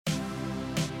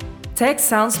Tech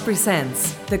Sounds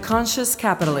presents The Conscious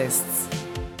Capitalists.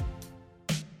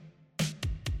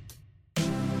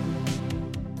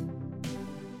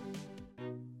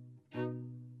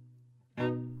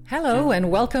 Hello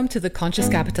and welcome to The Conscious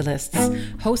Capitalists,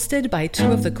 hosted by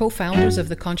two of the co-founders of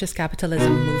the Conscious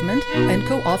Capitalism movement and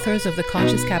co-authors of the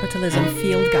Conscious Capitalism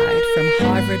Field Guide from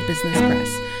Harvard Business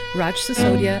Press, Raj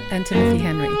Sisodia and Timothy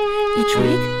Henry. Each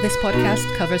week, this podcast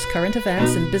covers current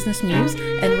events and business news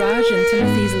and Raj and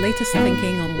Timothy's latest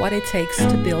thinking on what it takes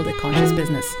to build a conscious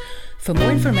business. For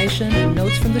more information and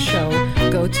notes from the show,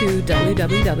 go to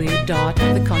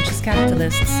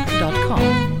www.theconsciouscapitalists.com.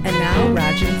 And now,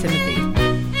 Raj and Timothy.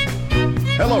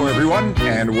 Hello, everyone,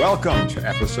 and welcome to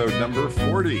episode number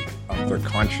 40 of The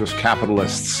Conscious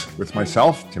Capitalists with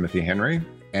myself, Timothy Henry,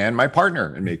 and my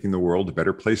partner in making the world a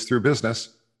better place through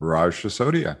business, Raj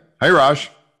Sisodia. Hi,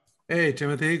 Raj. Hey,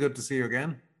 Timothy. Good to see you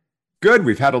again. Good.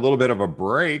 We've had a little bit of a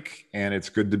break, and it's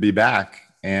good to be back.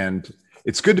 And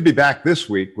it's good to be back this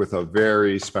week with a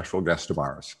very special guest of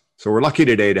ours. So we're lucky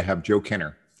today to have Joe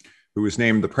Kenner, who was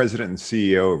named the president and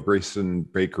CEO of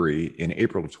Greyston Bakery in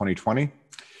April of 2020.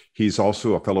 He's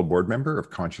also a fellow board member of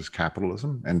Conscious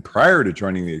Capitalism. And prior to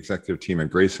joining the executive team at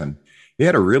Greyston, he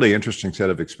had a really interesting set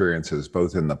of experiences,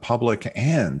 both in the public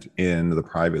and in the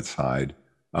private side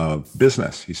of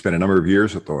business. He spent a number of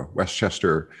years at the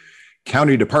Westchester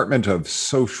County Department of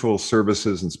Social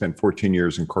Services and spent 14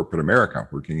 years in corporate America,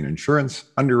 working in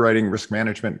insurance, underwriting, risk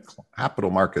management, capital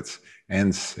markets,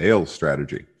 and sales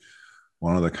strategy.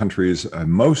 One of the country's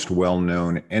most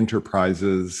well-known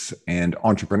enterprises and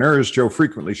entrepreneurs, Joe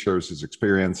frequently shares his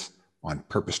experience on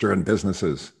purpose-driven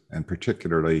businesses, and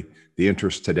particularly the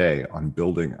interest today on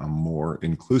building a more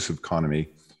inclusive economy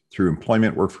through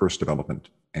employment, workforce development,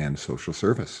 and social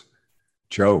service.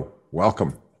 Joe,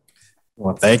 welcome.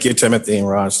 Well, thank you, Timothy and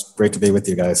Raj. Great to be with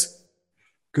you guys.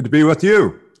 Good to be with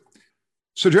you.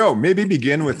 So, Joe, maybe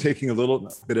begin with taking a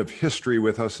little bit of history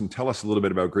with us and tell us a little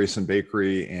bit about Greyston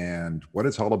Bakery and what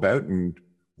it's all about and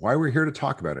why we're here to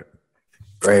talk about it.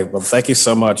 Great. Well, thank you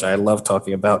so much. I love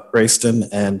talking about Greyston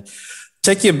and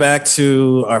take you back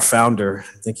to our founder.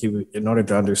 I think in order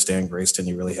to understand Greyston,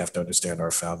 you really have to understand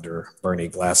our founder, Bernie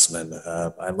Glassman.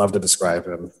 I love to describe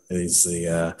him. He's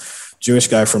the Jewish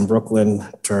guy from Brooklyn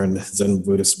turned Zen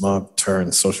Buddhist monk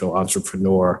turned social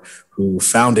entrepreneur who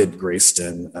founded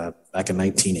Greyston back in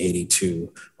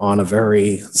 1982 on a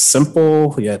very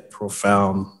simple yet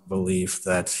profound belief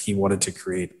that he wanted to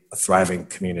create a thriving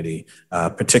community,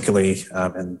 particularly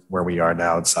in where we are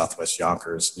now in Southwest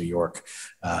Yonkers, New York.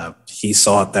 He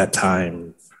saw at that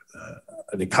time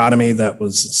an economy that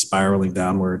was spiraling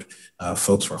downward.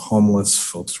 Folks were homeless,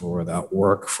 folks were without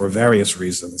work for various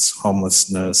reasons,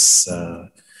 homelessness,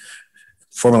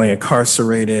 formerly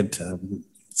incarcerated,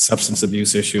 substance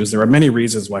abuse issues. There are many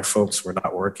reasons why folks were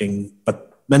not working,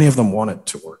 but many of them wanted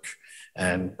to work.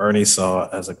 And Bernie saw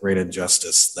as a great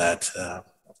injustice that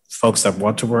folks that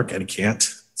want to work and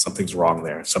can't, something's wrong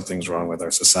there. Something's wrong with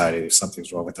our society.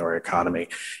 Something's wrong with our economy.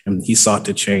 And he sought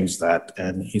to change that.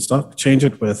 And he sought to change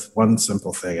it with one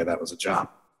simple thing, and that was a job.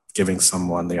 Giving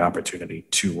someone the opportunity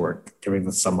to work, giving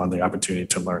someone the opportunity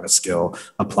to learn a skill,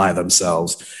 apply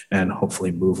themselves, and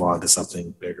hopefully move on to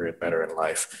something bigger and better in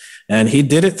life. And he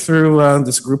did it through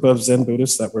this group of Zen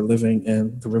Buddhists that were living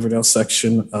in the Riverdale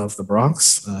section of the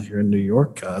Bronx here in New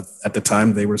York. At the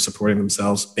time, they were supporting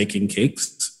themselves baking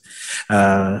cakes.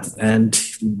 And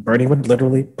Bernie would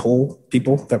literally pull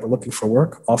people that were looking for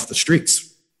work off the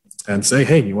streets and say,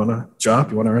 hey, you want a job?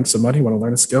 You want to earn some money? You want to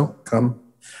learn a skill? Come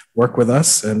work with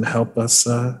us and help us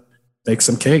bake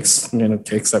some cakes,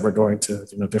 cakes that were going to,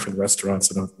 different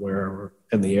restaurants and wherever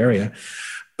in the area.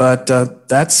 But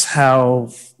that's how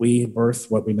we birthed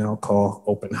what we now call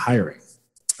open hiring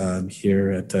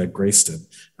here at Greyston.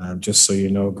 Just so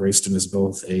you know, Greyston is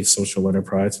both a social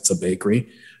enterprise, it's a bakery,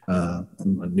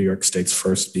 New York State's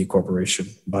first B Corporation,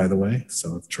 by the way,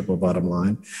 so triple bottom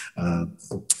line.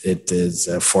 It is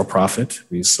for profit.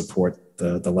 We support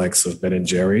the likes of Ben &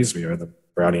 Jerry's. We are the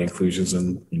brownie inclusions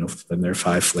in their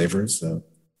 5 flavors,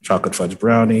 chocolate fudge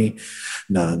brownie,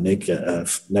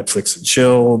 Netflix and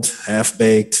chilled, half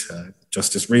baked,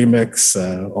 Justice Remix,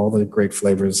 all the great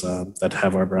flavors that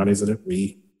have our brownies in it.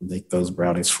 We make those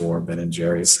brownies for Ben &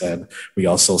 Jerry's, and we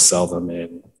also sell them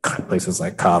in places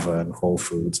like Kava and Whole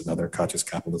Foods, another Conscious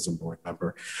Capitalism board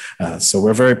member. So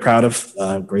we're very proud of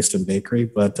Greyston Bakery,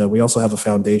 but we also have a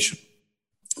foundation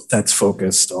that's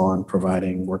focused on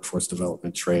providing workforce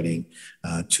development training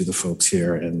to the folks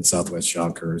here in Southwest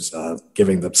Yonkers,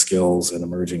 giving them skills in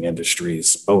emerging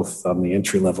industries, both on the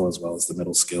entry level as well as the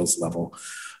middle skills level.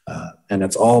 And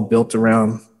it's all built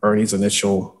around Bernie's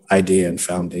initial idea and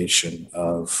foundation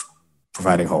of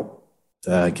providing hope.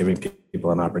 giving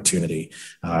people an opportunity.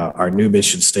 Our new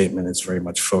mission statement is very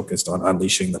much focused on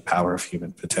unleashing the power of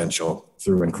human potential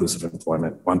through inclusive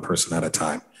employment, one person at a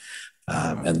time.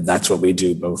 And that's what we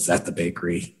do both at the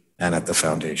bakery and at the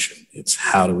foundation. It's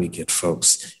how do we get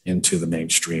folks into the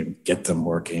mainstream, get them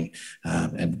working,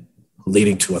 and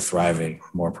leading to a thriving,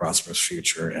 more prosperous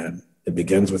future. And it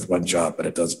begins with one job, but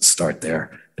it doesn't start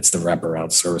there. It's the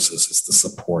wraparound services, it's the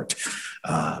support.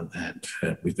 And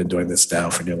we've been doing this now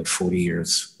for nearly 40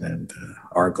 years. And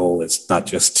our goal is not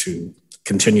just to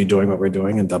continue doing what we're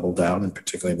doing and double down, and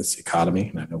particularly in this economy,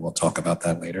 and I know we'll talk about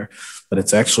that later, but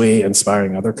it's actually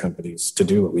inspiring other companies to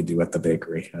do what we do at the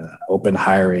bakery. Open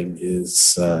hiring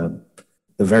is a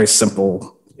very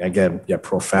simple, again, yet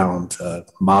profound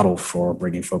model for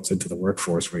bringing folks into the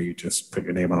workforce, where you just put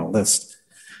your name on a list.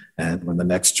 And when the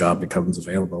next job becomes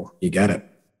available, you get it.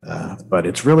 But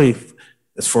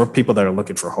it's for people that are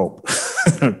looking for hope,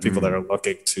 people that are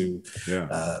looking to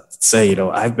say,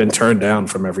 I've been turned down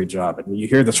from every job. And you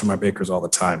hear this from our bakers all the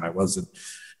time.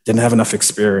 Didn't have enough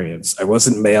experience. I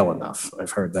wasn't male enough.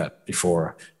 I've heard that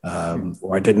before.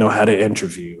 Or I didn't know how to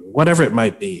interview, whatever it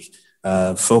might be.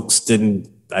 Folks didn't,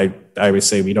 I always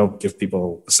say we don't give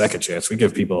people a second chance. We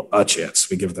give people a chance.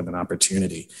 We give them an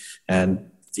opportunity. And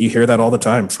you hear that all the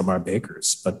time from our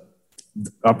bakers, but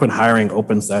open hiring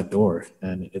opens that door.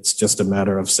 And it's just a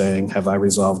matter of saying, have I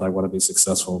resolved I want to be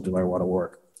successful? Do I want to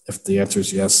work? If the answer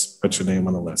is yes, put your name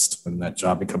on the list. When that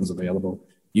job becomes available,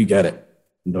 you get it.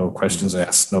 No questions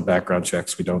asked, no background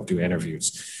checks. We don't do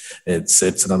interviews. It's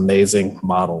an amazing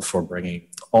model for bringing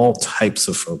all types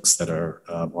of folks that are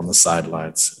on the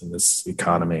sidelines in this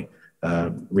economy.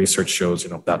 Research shows,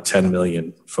 about 10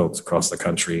 million folks across the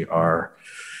country are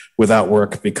without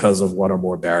work because of one or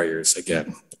more barriers.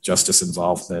 Again, justice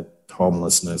involvement,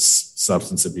 homelessness,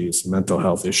 substance abuse, mental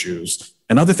health issues,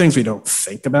 and other things we don't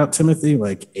think about, Timothy,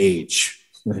 like age,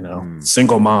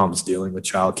 single moms dealing with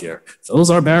childcare.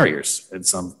 Those are barriers in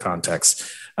some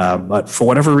contexts. But for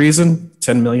whatever reason,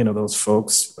 10 million of those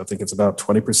folks, I think it's about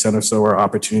 20% or so are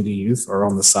opportunity youth, are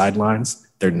on the sidelines.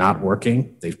 They're not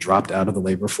working. They've dropped out of the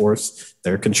labor force.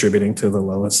 They're contributing to the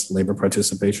lowest labor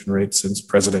participation rate since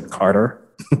President Carter,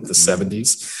 the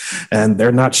 70s. And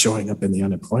they're not showing up in the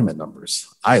unemployment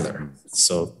numbers either.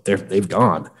 So they've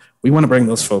gone. We want to bring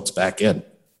those folks back in.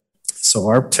 So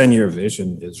our 10-year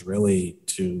vision is really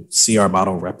to see our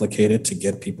model replicated, to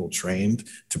get people trained,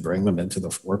 to bring them into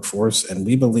the workforce. And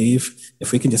we believe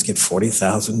if we can just get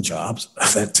 40,000 jobs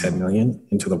of that 10 million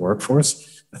into the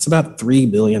workforce, that's about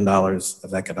 $3 billion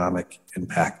of economic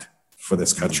impact for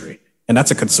this country. And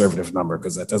that's a conservative number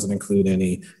because that doesn't include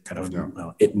any kind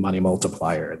of money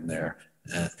multiplier in there.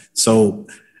 So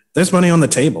there's money on the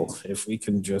table if we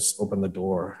can just open the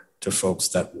door to folks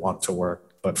that want to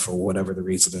work, but for whatever the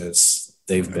reason is,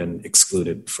 they've been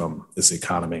excluded from this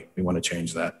economy. We want to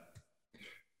change that.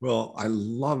 Well, I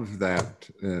love that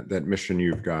mission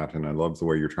you've got, and I love the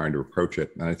way you're trying to approach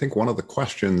it. And I think one of the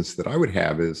questions that I would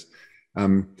have is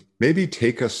maybe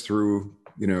take us through,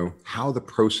 how the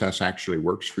process actually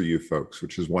works for you folks,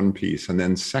 which is one piece. And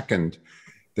then second,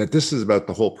 that this is about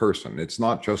the whole person. It's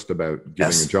not just about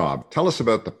getting a job. Tell us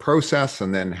about the process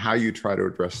and then how you try to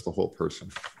address the whole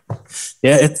person.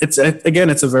 Yeah, it's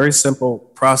a very simple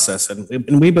process.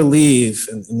 And we believe,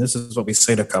 and this is what we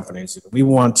say to companies, we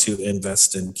want to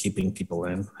invest in keeping people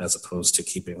in as opposed to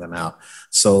keeping them out.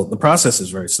 So the process is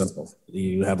very simple.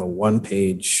 You have a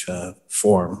one-page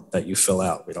form that you fill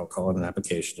out. We don't call it an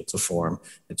application. It's a form.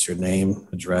 It's your name,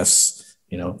 address,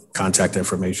 contact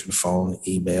information, phone,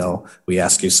 email. We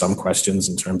ask you some questions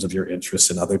in terms of your interest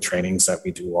in other trainings that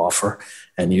we do offer,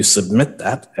 and you submit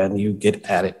that and you get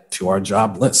added to our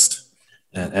job list.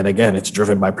 And again, it's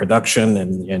driven by production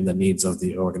and the needs of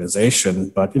the organization.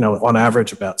 But, on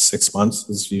average, about 6 months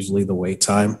is usually the wait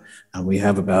time. And we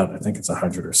have about, I think it's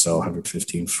 100 or so,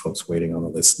 115 folks waiting on the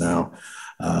list now.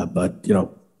 But,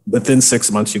 within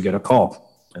 6 months, you get a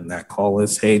call. And that call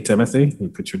is, hey, Timothy, you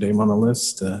put your name on the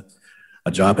list. A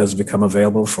job has become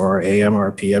available for our AM or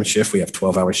our PM shift. We have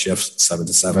 12-hour shifts, 7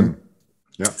 to 7.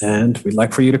 Yeah. And we'd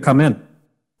like for you to come in.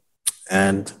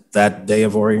 And that day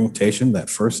of orientation, that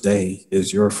first day,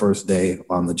 is your first day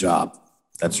on the job.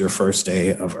 That's your first day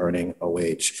of earning a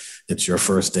wage. It's your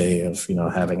first day of,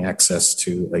 having access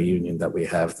to a union that we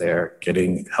have there,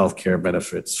 getting healthcare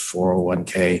benefits,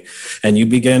 401k. And you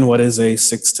begin what is a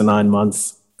 6 to 9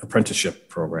 month apprenticeship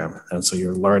program. And so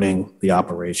you're learning the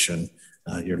operation.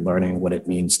 You're learning what it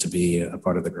means to be a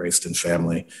part of the Grayston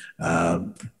family.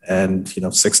 And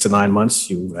 6 to 9 months,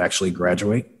 you actually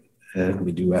graduate. And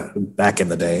we do, back in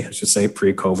the day, I should say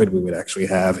pre-COVID, we would actually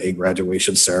have a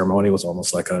graduation ceremony. It was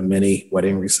almost like a mini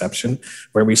wedding reception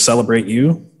where we celebrate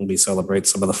you and we celebrate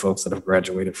some of the folks that have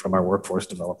graduated from our workforce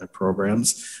development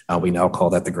programs. We now call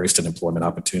that the Grayston Employment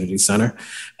Opportunity Center.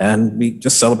 And we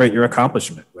just celebrate your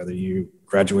accomplishment, whether you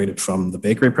graduated from the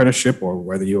bakery apprenticeship or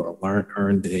whether you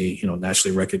earned a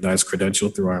nationally recognized credential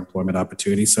through our Employment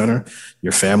Opportunity Center.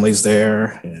 Your family's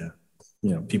there. Yeah.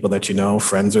 People that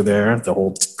friends are there, the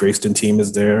whole Grayston team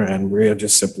is there, and we're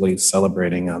just simply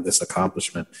celebrating this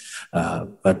accomplishment.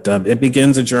 But it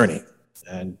begins a journey,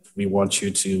 and we want you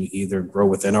to either grow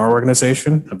within our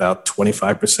organization. About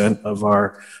 25% of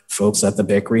our folks at the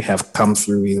bakery have come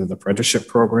through either the apprenticeship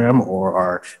program or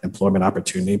our employment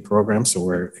opportunity program, so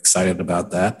we're excited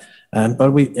about that.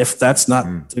 But if that's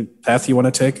not the path you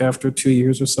want to take after 2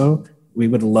 years or so, we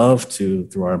would love to,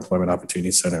 through our Employment Opportunity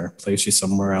Center, place you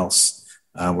somewhere else.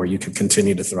 Where you can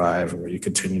continue to thrive, where you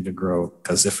continue to grow.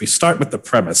 Because if we start with the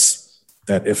premise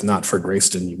that if not for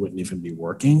Grayston, you wouldn't even be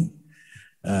working,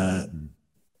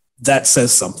 that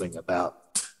says something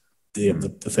about the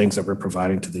things that we're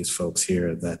providing to these folks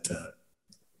here that,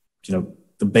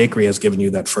 the bakery has given you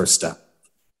that first step.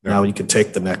 Yeah. Now you can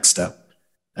take the next step.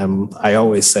 I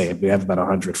always say we have about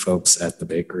 100 folks at the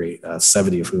bakery,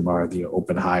 70 of whom are the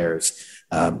open hires.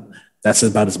 That's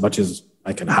about as much as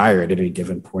I can hire at any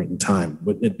given point in time.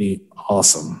 Wouldn't it be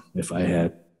awesome if I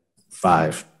had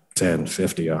 5, 10,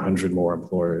 50, 100 more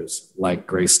employers like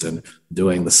Grayston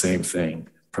doing the same thing,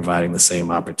 providing the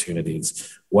same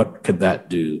opportunities? What could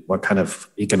that do? What kind of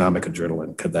economic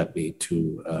adrenaline could that be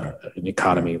to an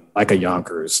economy like a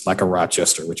Yonkers, like a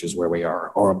Rochester, which is where we are,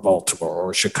 or a Baltimore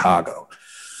or Chicago?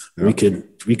 Yeah.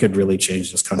 We could really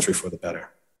change this country for the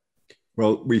better.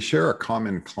 Well, we share a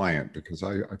common client because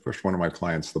I pushed one of my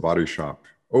clients, The Body Shop,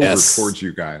 over towards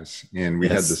you guys. And we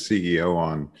had the CEO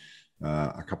on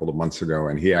a couple of months ago,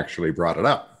 and he actually brought it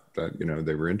up that,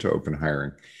 they were into open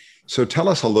hiring. So tell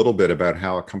us a little bit about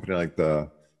how a company like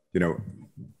the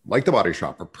Body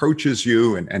Shop approaches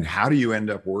you, and how do you end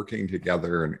up working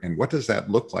together? And what does that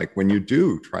look like when you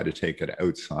do try to take it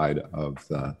outside of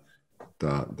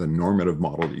the normative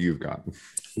model that you've got?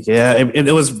 Yeah,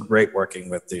 it was great working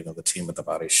with the team at The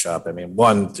Body Shop. I mean,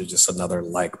 one, to just another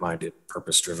like-minded,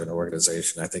 purpose-driven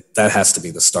organization. I think that has to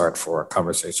be the start for a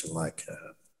conversation like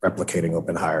replicating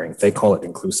open hiring. They call it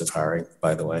inclusive hiring,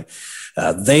 by the way.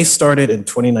 They started in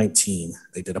 2019.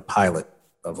 They did a pilot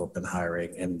of open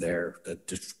hiring in their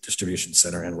distribution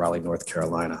center in Raleigh, North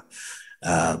Carolina.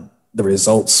 The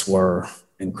results were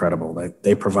incredible.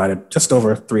 They provided just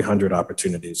over 300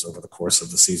 opportunities over the course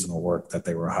of the seasonal work that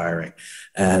they were hiring.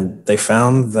 And they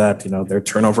found that, their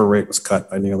turnover rate was cut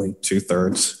by nearly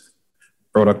 2/3.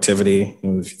 Productivity,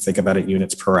 if you think about it,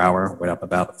 units per hour went up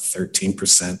about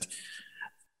 13%.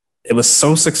 It was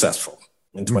so successful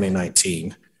in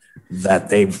 2019 that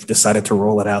they've decided to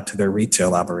roll it out to their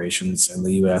retail operations in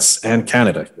the US and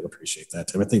Canada. You'll appreciate that,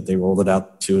 Timothy. They rolled it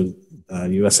out to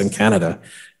US and Canada.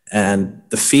 And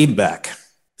the feedback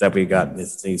that we got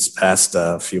these past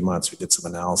few months, we did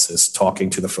some analysis, talking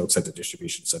to the folks at the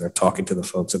distribution center, talking to the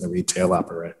folks in the retail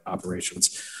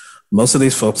operations. Most of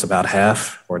these folks, about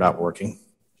half, were not working,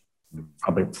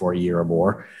 probably for a year or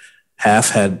more. Half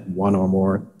had one or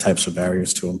more types of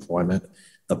barriers to employment.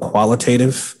 The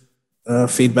qualitative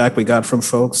feedback we got from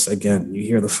folks, again, you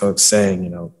hear the folks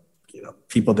saying,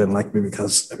 people didn't like me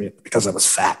because I was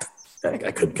fat.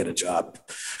 I couldn't get a job.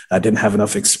 I didn't have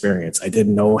enough experience. I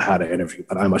didn't know how to interview,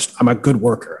 but I'm a good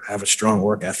worker. I have a strong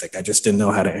work ethic. I just didn't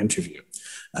know how to interview.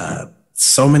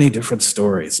 So many different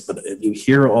stories, but you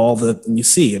hear you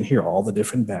see and hear all the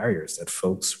different barriers that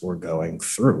folks were going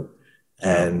through.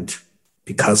 And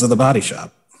because of The Body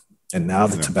Shop, and now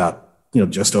that's about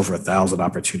just over 1,000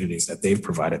 opportunities that they've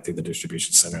provided through the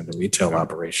distribution center and the retail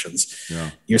operations,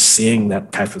 you're seeing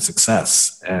that type of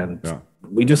success. And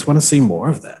we just want to see more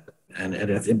of that. And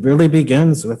it really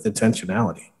begins with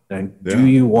intentionality. And do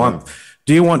you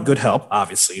want good help?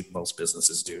 Obviously, most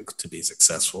businesses do to be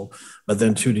successful. But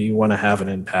then, too, do you want to have an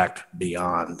impact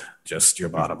beyond just your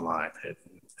bottom line?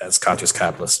 As conscious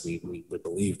capitalists, we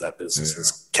believe that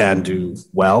businesses can do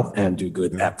well and do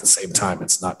good at the same time.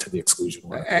 It's not to the exclusion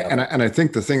of and I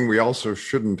think the thing we also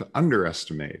shouldn't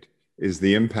underestimate is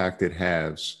the impact it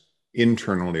has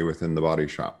internally within The Body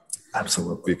Shop.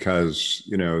 Absolutely. Because,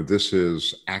 this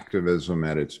is activism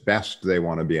at its best. They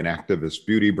want to be an activist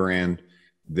beauty brand.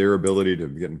 Their ability to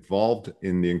get involved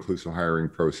in the inclusive hiring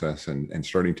process and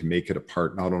starting to make it a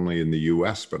part, not only in the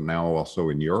US, but now also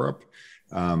in Europe,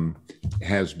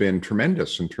 has been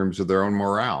tremendous in terms of their own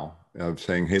morale of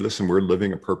saying, hey, listen, we're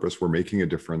living a purpose. We're making a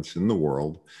difference in the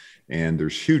world. And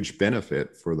there's huge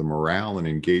benefit for the morale and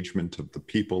engagement of the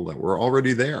people that were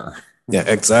already there. Yeah,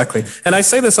 exactly. And I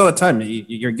say this all the time.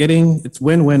 It's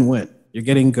win-win-win. You're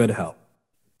getting good help.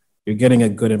 You're getting a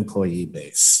good employee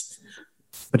base.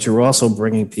 But you're also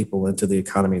bringing people into the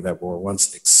economy that were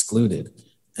once excluded.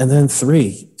 And then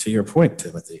 3, to your point,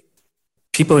 Timothy,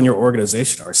 people in your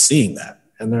organization are seeing that.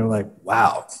 And they're like,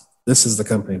 wow, this is the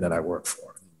company that I work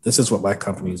for. This is what my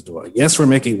company is doing. Yes, we're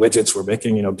making widgets, we're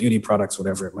making, beauty products,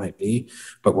 whatever it might be,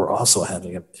 but we're also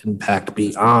having an impact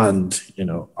beyond,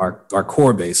 our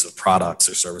core base of products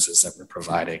or services that we're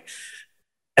providing.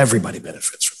 Everybody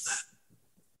benefits from that.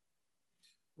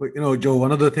 Well, Joe,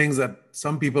 one of the things that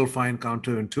some people find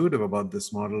counterintuitive about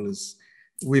this model is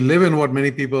we live in what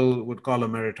many people would call a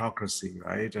meritocracy,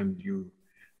 right? And you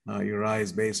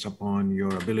rise based upon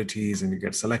your abilities and you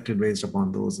get selected based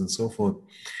upon those and so forth.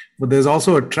 But there's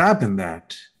also a trap in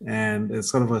that. And it's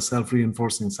sort of a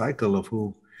self-reinforcing cycle of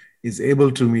who is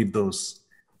able to meet those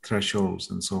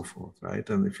thresholds and so forth, right?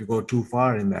 And if you go too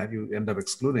far in that, you end up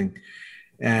excluding.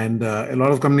 And a lot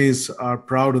of companies are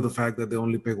proud of the fact that they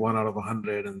only pick 1 out of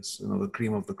 100 and, the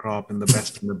cream of the crop and the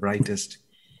best and the brightest.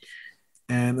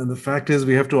 And the fact is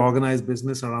we have to organize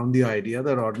business around the idea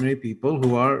that ordinary people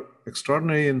who are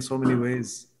extraordinary in so many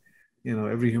ways,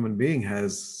 every human being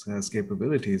has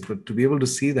capabilities, but to be able to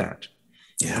see that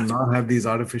and not have these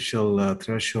artificial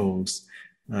thresholds,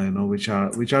 which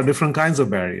are different kinds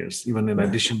of barriers, even in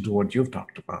addition to what you've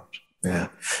talked about. Yeah.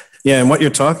 Yeah. And what you're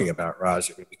talking about,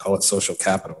 Raj, we call it social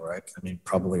capital, right? I mean,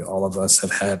 probably all of us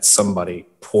have had somebody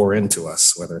pour into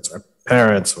us, whether it's our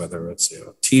parents, whether it's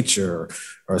a teacher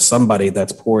or somebody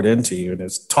that's poured into you and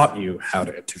has taught you how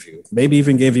to interview, maybe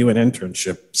even gave you an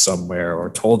internship somewhere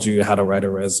or told you how to write a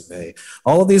resume.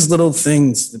 All of these little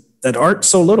things that aren't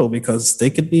so little because they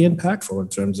could be impactful in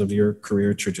terms of your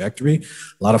career trajectory.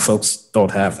 A lot of folks don't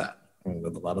have that. A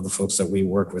lot of the folks that we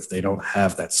work with, they don't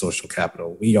have that social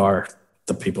capital. We are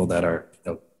the people that are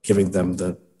giving them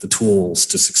the tools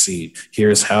to succeed.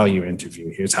 Here's how you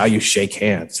interview. Here's how you shake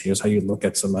hands. Here's how you look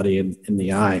at somebody in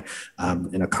the eye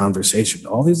in a conversation.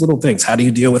 All these little things. How do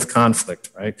you deal with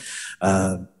conflict, right?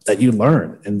 That you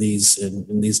learn in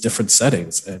these different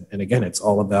settings. And again, it's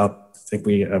all about, I think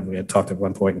we had talked at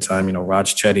one point in time,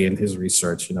 Raj Chetty and his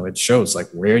research, it shows like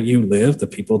where you live, the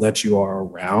people that you are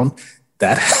around,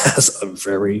 that has a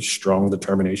very strong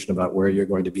determination about where you're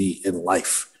going to be in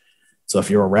life. So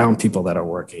if you're around people that are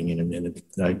working in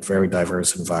a very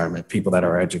diverse environment, people that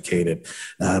are educated,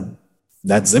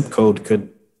 that zip code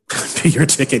could be your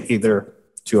ticket either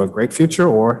to a great future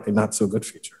or a not so good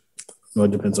future.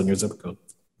 It depends on your zip code.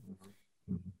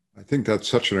 I think that's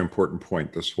such an important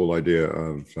point, this whole idea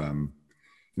of,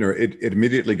 it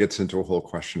immediately gets into a whole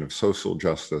question of social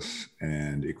justice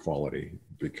and equality,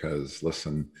 because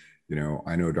listen,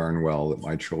 I know darn well that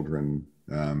my children,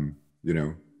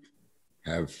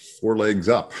 have 4 legs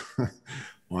up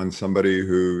on somebody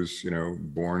who's,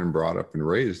 born and brought up and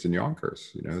raised in Yonkers.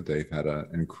 They've had an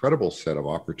incredible set of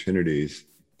opportunities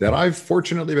that I've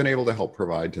fortunately been able to help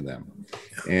provide to them.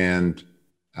 And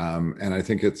I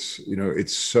think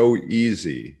it's so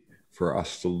easy for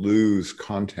us to lose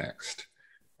context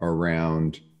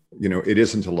around, it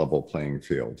isn't a level playing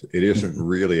field. It isn't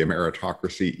really a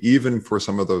meritocracy, even for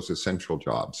some of those essential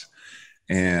jobs.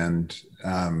 And,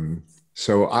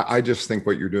 so I just think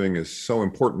what you're doing is so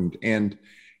important. And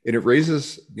it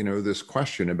raises, this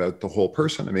question about the whole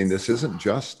person. I mean, this isn't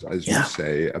just, as you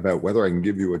say, about whether I can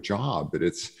give you a job, but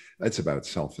it's about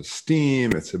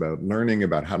self-esteem. It's about learning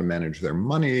about how to manage their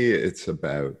money. It's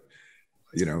about,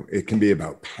 it can be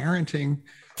about parenting.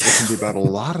 It can be about a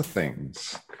lot of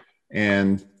things.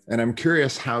 And I'm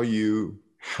curious how you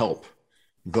help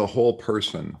the whole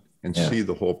person and see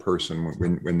the whole person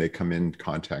when they come in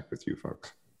contact with you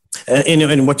folks.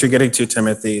 And what you're getting to,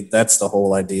 Timothy, that's the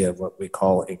whole idea of what we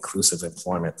call inclusive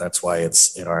employment. That's why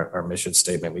it's in our mission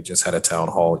statement. We just had a town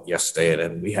hall yesterday,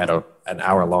 and we had an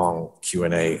hour-long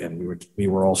Q&A, and we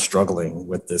were all struggling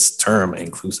with this term,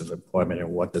 inclusive employment, and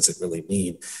what does it really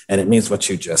mean? And it means what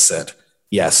you just said.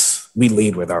 Yes, we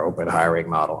lead with our open hiring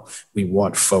model. We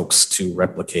want folks to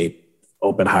replicate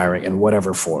open hiring in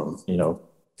whatever form.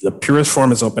 The purest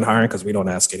form is open hiring because we don't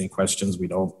ask any questions. We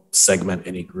don't segment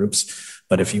any groups.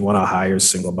 But if you want to hire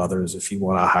single mothers, if you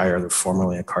want to hire the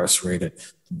formerly incarcerated,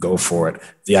 go for it.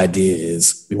 The idea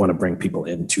is we want to bring people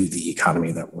into the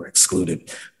economy that were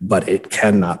excluded, but it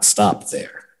cannot stop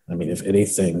there. I mean, if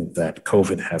anything that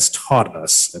COVID has taught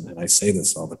us, and I say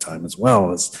this all the time as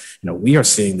well, is, we are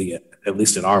seeing at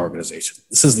least in our organization,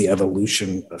 this is the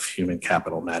evolution of human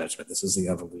capital management. This is the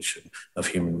evolution of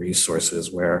human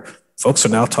resources, where folks are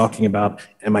now talking about,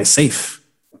 am I safe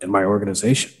in my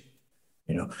organization?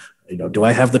 Do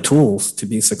I have the tools to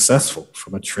be successful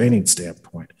from a training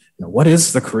standpoint? What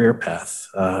is the career path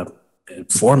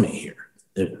for me here?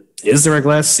 Is there a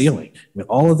glass ceiling?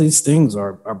 All of these things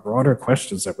are broader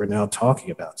questions that we're now talking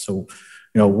about. So,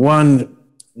 one,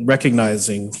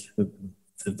 recognizing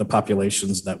the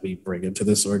populations that we bring into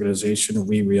this organization,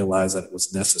 we realized that it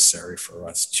was necessary for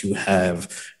us to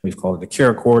have, we've called it a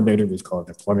care coordinator, we've called it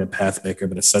an employment path maker,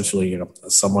 but essentially,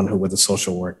 someone who with a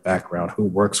social work background who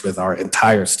works with our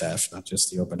entire staff, not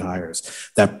just the open hires,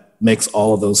 that makes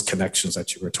all of those connections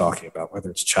that you were talking about, whether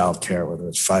it's childcare, whether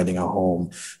it's finding a home,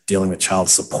 dealing with child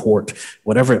support,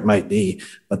 whatever it might be.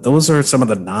 But those are some of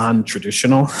the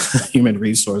non-traditional human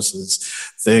resources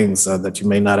things that you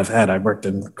may not have had. I worked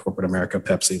in corporate America,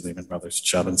 Pepsi, Lehman Brothers,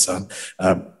 Chubb and Son.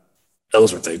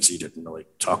 Those were things you didn't really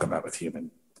talk about with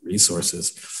human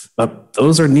resources. But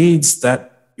those are needs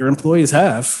that your employees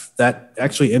have that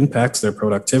actually impacts their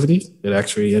productivity. It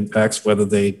actually impacts whether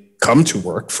they come to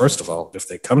work. First of all, if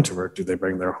they come to work, do they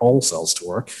bring their whole selves to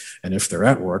work? And if they're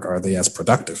at work, are they as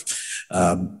productive?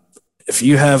 If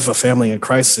you have a family in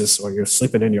crisis, or you're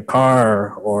sleeping in your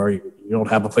car, or you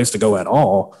don't have a place to go at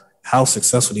all, how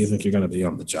successful do you think you're going to be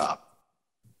on the job?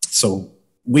 So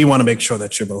we want to make sure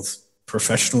that you're both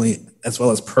professionally as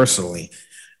well as personally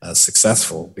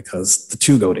successful, because the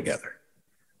two go together.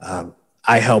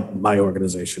 I help my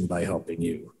organization by helping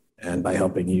you. And by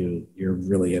helping you, you're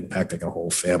really impacting a whole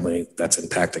family that's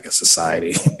impacting a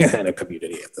society and a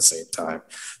community at the same time.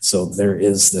 So there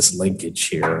is this linkage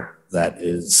here that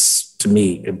is, to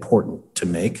me, important to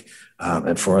make.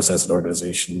 And for us as an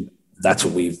organization, that's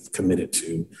what we've committed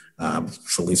to,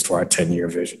 for at least for our 10-year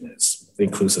vision, is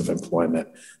inclusive employment,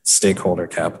 stakeholder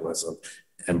capitalism,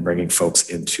 and bringing folks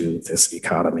into this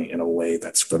economy in a way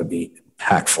that's going to be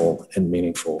impactful and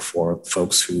meaningful for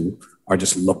folks who are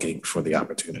just looking for the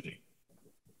opportunity.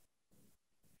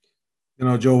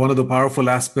 Joe, one of the powerful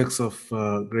aspects of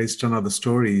Greyston are the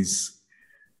stories.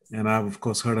 And I've, of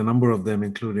course, heard a number of them,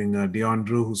 including Dion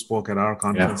Drew, who spoke at our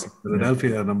conference in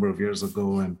Philadelphia a number of years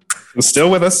ago. And he's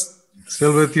still with us.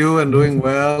 Still with you and doing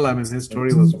well. I mean, his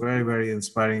story was very, very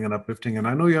inspiring and uplifting. And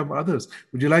I know you have others.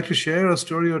 Would you like to share a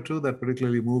story or two that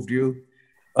particularly moved you?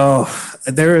 Oh,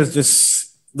 there is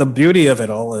just, the beauty of it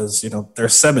all is,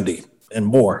 there's 70 and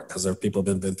more, because there are people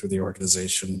who have been through the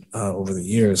organization over the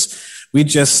years. We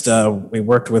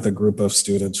worked with a group of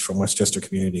students from Westchester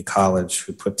Community College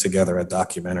who put together a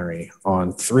documentary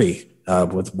on 3,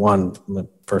 with one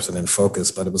person in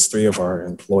focus, but it was 3 of our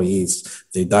employees.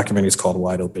 The documentary is called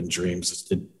Wide Open Dreams.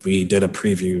 We did a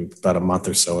preview about a month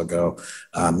or so ago.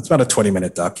 It's about a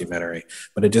 20-minute documentary,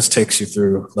 but it just takes you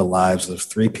through the lives of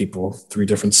 3 people, 3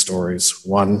 different stories.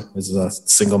 One is a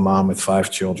single mom with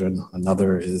 5 children.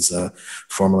 Another is a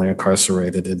formerly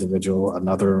incarcerated individual.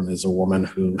 Another is a woman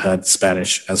who had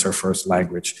Spanish as her first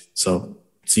language. So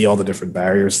see all the different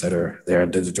barriers that are there,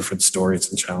 the different stories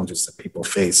and challenges that people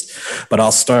faced. But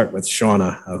I'll start with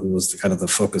Shauna, who was kind of the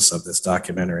focus of this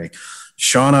documentary.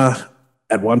 Shauna,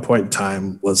 at one point in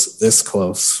time, was this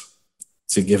close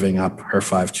to giving up her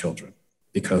 5 children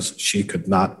because she could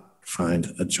not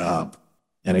find a job.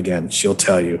 And again, she'll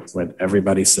tell you, when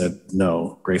everybody said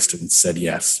no, Greyston said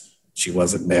yes. She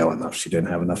wasn't male enough. She didn't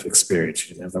have enough experience. She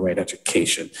didn't have the right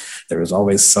education. There was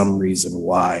always some reason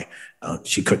why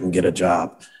she couldn't get a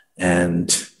job.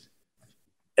 And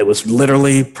it was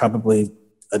literally probably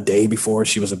a day before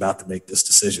she was about to make this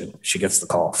decision, she gets the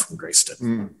call from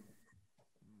Greyston.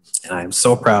 And I am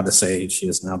so proud to say she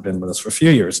has now been with us for a few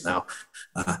years now,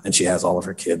 and she has all of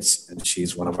her kids, and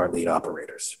she's one of our lead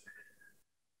operators.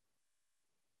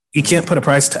 You can't put a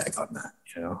price tag on that,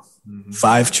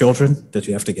 5 children that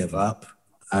you have to give up.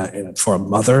 And for a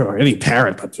mother, or any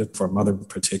parent, but just for a mother in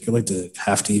particular, to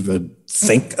have to even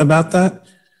think about that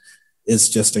is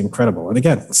just incredible. And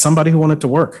again, somebody who wanted to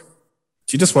work.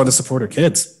 She just wanted to support her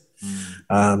kids.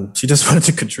 She just wanted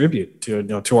to contribute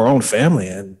to our own family,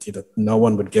 and no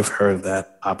one would give her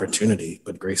that opportunity,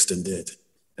 but Greyston did.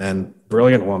 And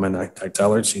brilliant woman. I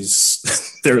tell her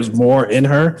there's more in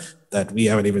her that we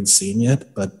haven't even seen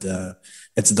yet, but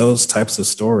it's those types of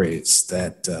stories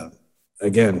that,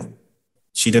 again,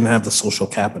 she didn't have the social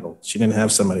capital. She didn't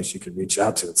have somebody she could reach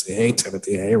out to and say, hey,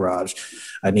 Timothy, hey, Raj,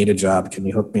 I need a job. Can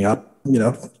you hook me up?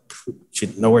 She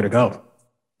had nowhere to go.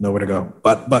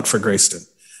 But for Greyston.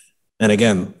 And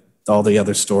again, all the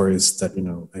other stories that,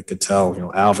 I could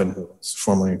tell, Alvin, who was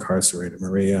formerly incarcerated,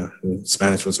 Maria, who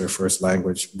Spanish was her first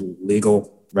language,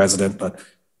 legal resident, but,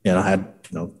 had,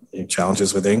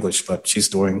 challenges with English, but she's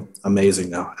doing amazing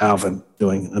now. Alvin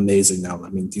doing amazing now. I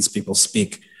mean, these people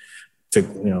speak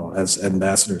to, as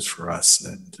ambassadors for us.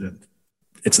 And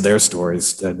it's their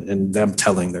stories and them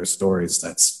telling their stories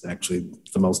that's actually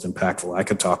the most impactful. I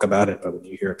could talk about it, but when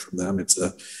you hear it from them, it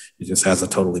just has a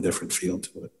totally different feel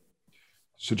to it.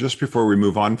 So just before we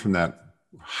move on from that,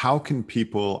 how can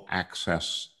people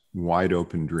access Wide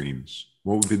Open Dreams?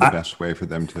 What would be the best way for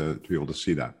them to be able to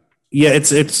see that? Yeah,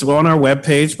 it's on our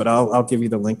webpage, but I'll give you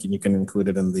the link and you can include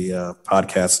it in the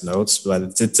podcast notes. But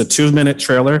it's a 2-minute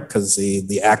trailer because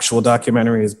the actual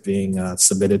documentary is being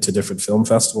submitted to different film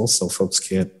festivals, so folks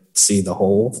can't see the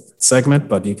whole segment.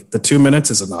 But the 2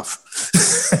 minutes is enough.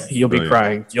 You'll be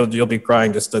crying. You'll be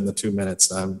crying just in the 2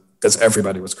 minutes because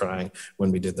everybody was crying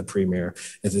when we did the premiere.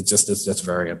 It's just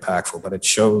very impactful. But it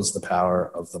shows the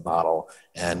power of the model,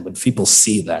 and when people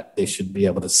see that, they should be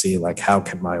able to see like, how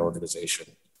can my organization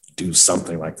do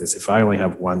something like this? If I only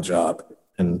have one job,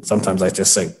 and sometimes I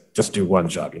just say, just do one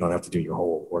job. You don't have to do your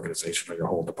whole organization or your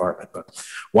whole department, but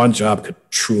one job could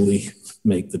truly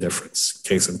make the difference.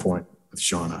 Case in point with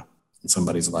Shauna in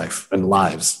somebody's life and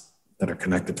lives that are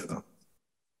connected to them.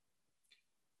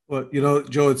 Well,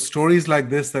 Joe, it's stories like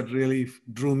this that really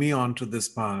drew me onto this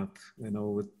path,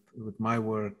 with my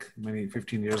work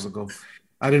 15 years ago.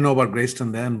 I didn't know about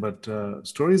Greyston then, but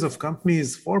stories of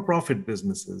companies, for-profit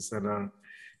businesses that are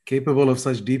capable of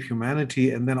such deep humanity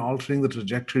and then altering the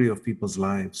trajectory of people's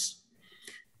lives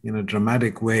in a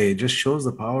dramatic way just shows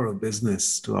the power of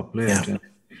business to uplift. Yeah.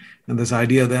 And this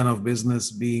idea then of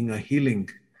business being a healing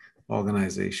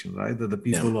organization, right? That the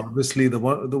people, obviously, the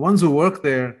ones who work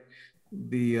there,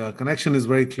 the connection is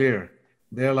very clear.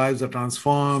 Their lives are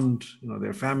transformed,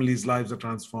 their families' lives are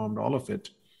transformed, all of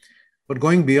it. But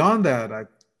going beyond that,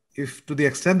 if to the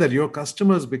extent that your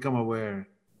customers become aware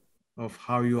of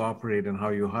how you operate and how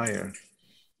you hire,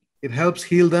 it helps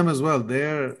heal them as well.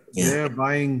 Their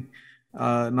buying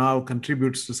now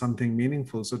contributes to something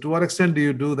meaningful. So to what extent do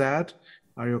you do that?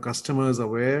 Are your customers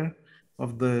aware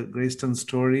of the Greyston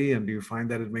story, and do you find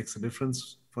that it makes a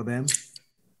difference for them?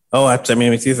 Oh, I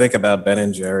mean, if you think about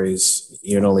Ben & Jerry's,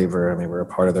 Unilever, we're a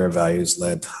part of their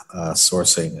values-led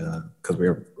sourcing because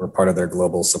we're part of their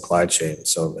global supply chain.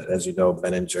 So as you know,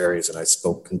 Ben & Jerry's, and I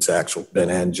spoke to actual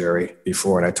Ben & Jerry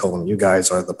before, and I told them, you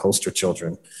guys are the poster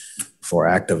children for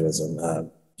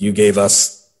activism. You gave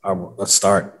us a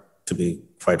start, to be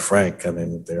quite frank.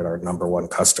 They're our number one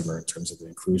customer in terms of the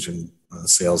inclusion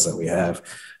sales that we have.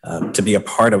 To be a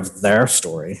part of their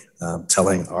story,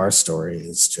 telling our story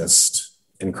is just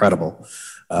incredible.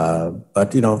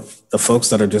 But the folks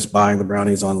that are just buying the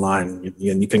brownies online,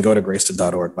 you can go to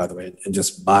Greyston.org, by the way, and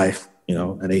just buy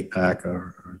an 8-pack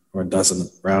or a dozen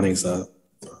brownies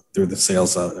through the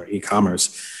sales or e-commerce,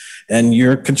 and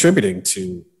you're contributing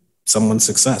to someone's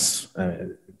success.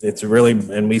 It's really,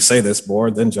 and we say this, more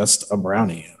than just a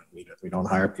brownie. We don't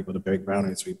hire people to bake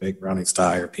brownies. We bake brownies to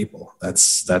hire people.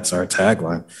 That's our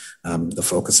tagline. The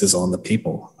focus is on the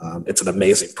people. It's an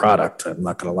amazing product. I'm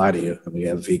not going to lie to you. We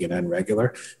have vegan and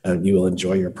regular, and you will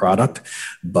enjoy your product.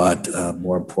 But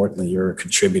more importantly, you're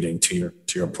contributing to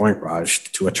your point,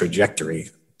 Raj, to a trajectory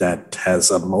that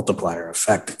has a multiplier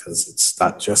effect, because it's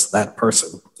not just that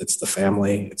person. It's the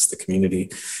family, it's the community,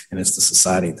 and it's the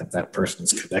society that person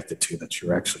is connected to that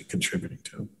you're actually contributing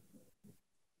to.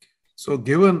 So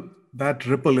given that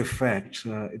ripple effect,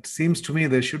 it seems to me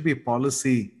there should be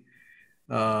policy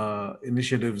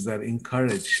initiatives that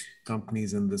encourage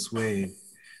companies in this way.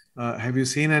 Have you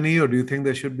seen any, or do you think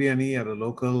there should be any at a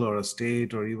local or a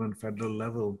state or even federal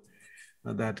level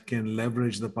that can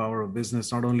leverage the power of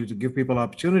business, not only to give people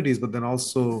opportunities, but then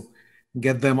also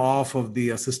get them off of the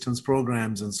assistance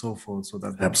programs and so forth, so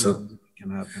that absolutely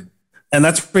can happen? And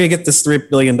that's where you get this $3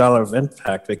 billion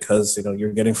impact, because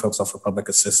you're getting folks off of public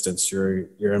assistance. You're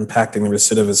impacting the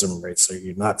recidivism rate, so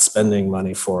you're not spending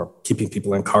money for keeping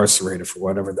people incarcerated for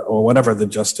whatever the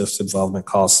justice involvement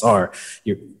costs are.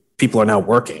 People are now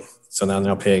working, so now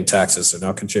they're paying taxes. They're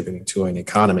now contributing to an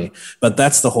economy. But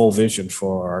that's the whole vision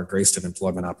for our Greyston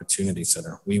Employment Opportunity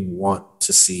Center. We want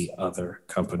to see other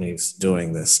companies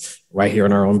doing this right here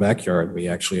in our own backyard. We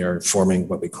actually are forming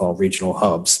what we call regional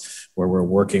hubs, where we're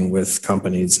working with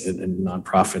companies and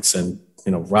nonprofits. And,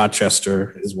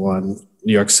 Rochester is one.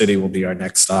 New York City will be our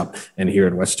next stop. And here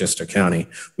in Westchester County,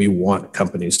 we want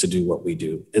companies to do what we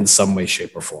do in some way,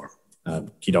 shape, or form.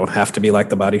 You don't have to be like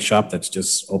the Body Shop that's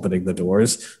just opening the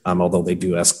doors, although they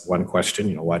do ask one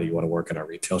question, why do you want to work in our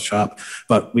retail shop?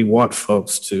 But we want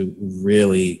folks to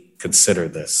really consider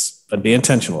this and be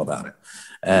intentional about it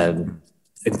and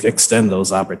extend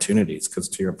those opportunities, because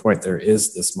to your point, there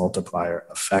is this multiplier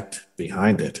effect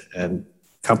behind it, and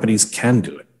companies can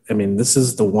do it. This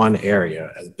is the one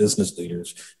area as business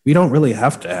leaders, we don't really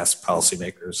have to ask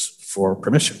policymakers for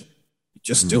permission. You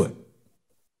just do it.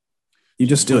 You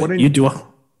just do it.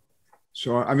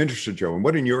 So I'm interested, Joe, in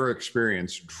what in your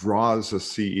experience draws a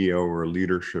CEO or a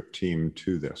leadership team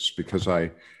to this? Because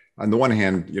on the one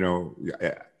hand,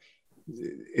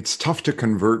 it's tough to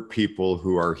convert people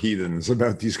who are heathens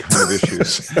about these kind of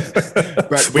issues.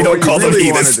 But we don't call them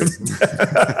heathens.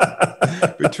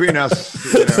 Between us,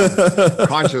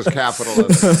 conscious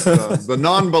capitalists, the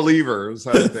non-believers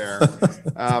out there.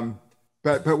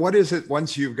 But what is it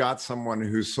once you've got someone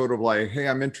who's sort of like, hey,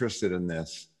 I'm interested in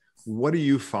this? What do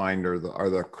you find are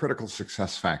the critical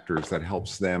success factors that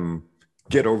helps them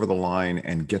get over the line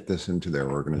and get this into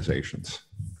their organizations?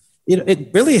 It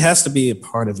really has to be a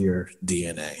part of your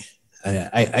DNA.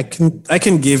 I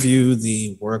can give you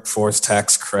the workforce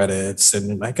tax credits,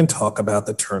 and I can talk about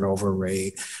the turnover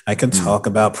rate. I can talk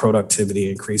about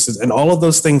productivity increases, and all of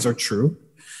those things are true.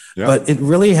 Yeah. But it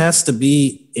really has to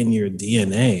be in your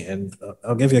DNA. And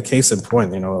I'll give you a case in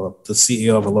point. The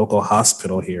CEO of a local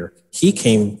hospital here, he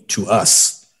came to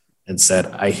us and said,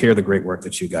 I hear the great work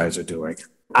that you guys are doing.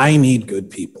 I need good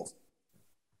people.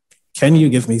 Can you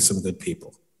give me some good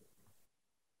people?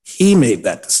 He made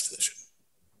that decision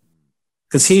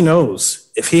because he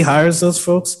knows if he hires those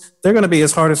folks, they're going to be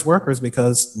his hardest workers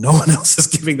because no one else is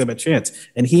giving them a chance.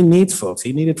 And he needs folks.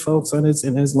 He needed folks in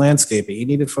his landscaping. He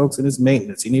needed folks in his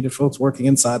maintenance. He needed folks working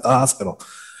inside the hospital.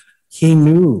 He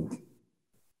knew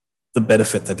the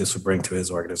benefit that this would bring to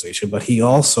his organization, but he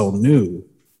also knew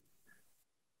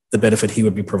the benefit he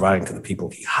would be providing to the people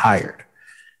he hired.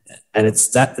 And it's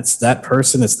that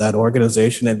person, it's that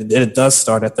organization, and it does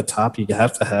start at the top. You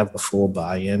have to have the full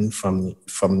buy-in from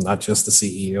not just the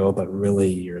CEO, but really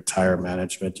your entire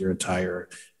management, your entire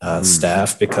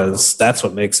staff, because that's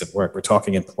what makes it work. We're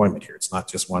talking employment here. It's not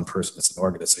just one person. It's an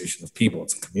organization of people.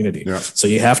 It's a community. Yeah. So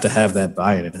you have to have that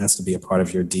buy-in. It has to be a part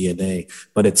of your DNA.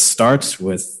 But it starts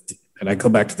with, and I go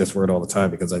back to this word all the time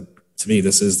because to me,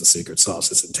 this is the secret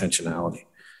sauce, is intentionality.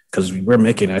 Because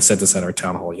I said this at our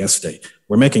town hall yesterday,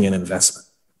 we're making an investment.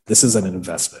 This is an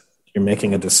investment. You're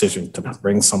making a decision to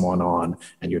bring someone on,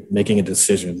 and you're making a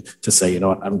decision to say, you know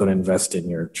what, I'm going to invest in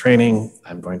your training.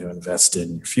 I'm going to invest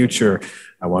in your future.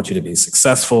 I want you to be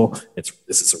successful.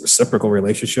 This is a reciprocal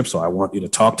relationship. So I want you to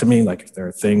talk to me. Like if there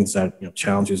are things that,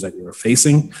 challenges that you're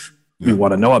facing, we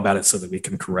want to know about it so that we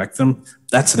can correct them.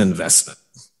 That's an investment.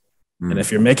 And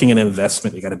if you're making an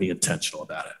investment, you got to be intentional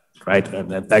about it. Right. And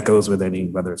that goes with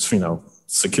whether it's,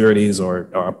 securities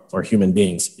or human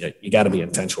beings, you got to be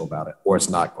intentional about it or it's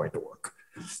not going to work.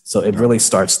 So it really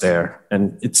starts there.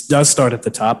 And it does start at the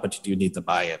top, but you do need the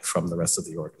buy-in from the rest of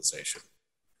the organization.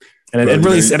 And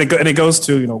it goes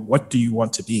to, what do you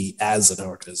want to be as an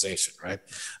organization, right?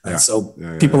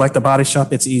 And people like The Body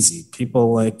Shop, it's easy.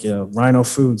 People like Rhino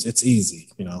Foods, it's easy.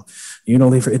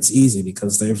 Unilever, it's easy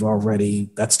because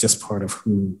that's just part of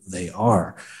who they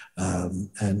are.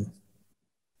 And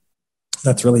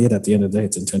that's really it at the end of the day.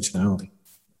 It's intentionality.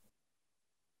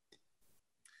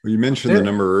 Well, you mentioned the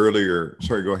number earlier.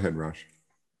 Sorry, go ahead, Raj.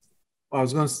 I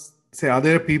was going to say, are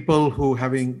there people who,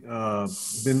 having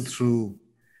been through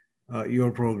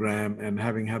your program and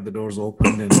having had the doors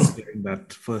open and taking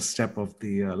that first step of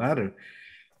the ladder,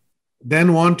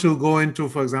 then want to go into,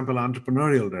 for example,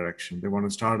 entrepreneurial direction? They want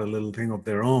to start a little thing of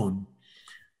their own.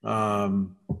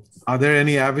 Are there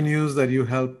any avenues that you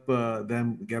help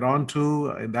them get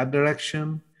onto in that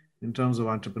direction in terms of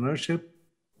entrepreneurship?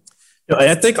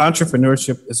 I think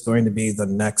entrepreneurship is going to be the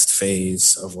next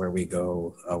phase of where we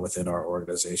go within our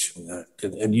organization.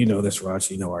 And you know this,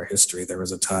 Raj, our history. There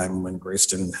was a time when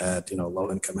Grayston had,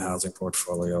 low-income housing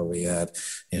portfolio. We had,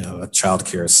 a child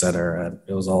care center, and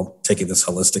it was all taking this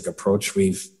holistic approach.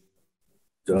 We've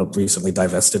recently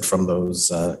divested from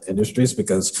those industries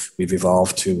because we've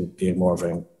evolved to being more of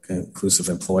an inclusive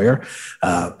employer.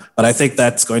 But I think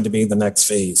that's going to be the next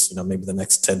phase, maybe the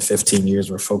next 10, 15 years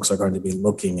where folks are going to be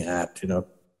looking at,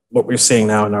 what we're seeing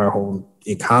now in our whole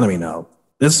economy now.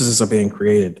 Businesses are being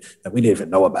created that we didn't even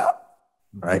know about.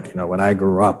 Right. When I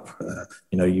grew up,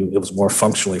 it was more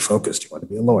functionally focused. You want to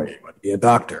be a lawyer, you want to be a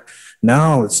doctor.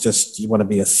 Now it's just, you want to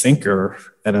be a thinker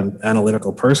and an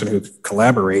analytical person who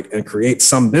collaborate and create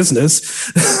some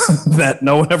business that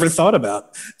no one ever thought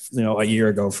about, a year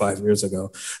ago, 5 years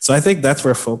ago. So I think that's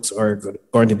where folks are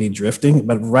going to be drifting.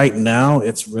 But right now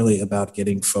it's really about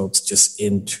getting folks just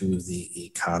into the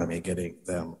economy, getting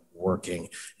them working.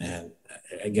 And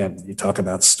again, you talk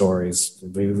about stories.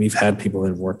 We've had people that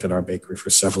have worked at our bakery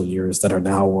for several years that are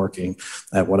now working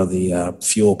at one of the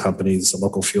fuel companies, the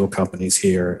local fuel companies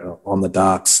here on the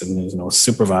docks, and a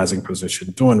supervising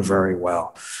position, doing very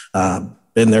well.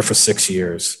 Been there for 6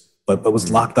 years, but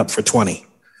was locked up for 20.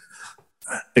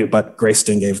 But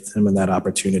Grayston gave him that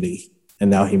opportunity, and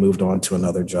now he moved on to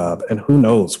another job. And who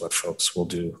knows what folks will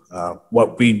do.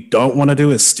 What we don't want to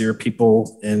do is steer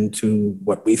people into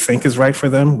what we think is right for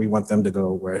them. We want them to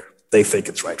go where they think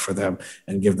it's right for them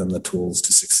and give them the tools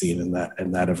to succeed in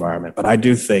that environment. But I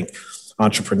do think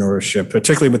entrepreneurship,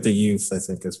 particularly with the youth, I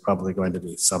think is probably going to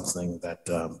be something that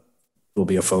will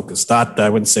be a focus. Not, I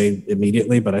wouldn't say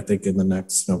immediately, but I think in the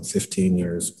next 15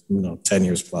 years, 10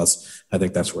 years plus, I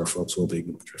think that's where folks will be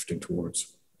drifting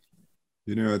towards.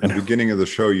 At the beginning of the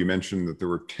show, you mentioned that there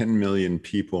were 10 million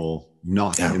people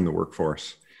not in the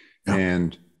workforce. Yeah.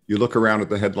 And you look around at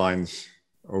the headlines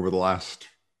over the last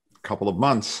couple of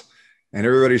months, and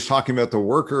everybody's talking about the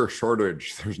worker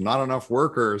shortage. There's not enough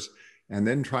workers, and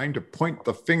then trying to point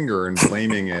the finger and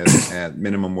blaming it at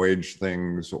minimum wage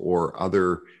things or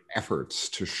other efforts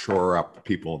to shore up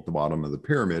people at the bottom of the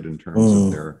pyramid in terms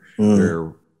of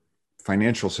their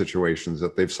financial situations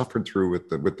that they've suffered through with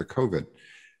the COVID.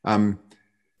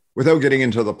 Without getting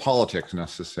into the politics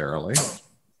necessarily.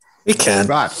 We can.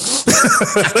 But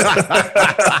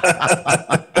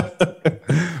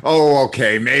oh,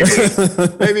 okay,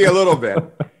 maybe a little bit.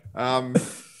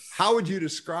 How would you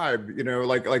describe,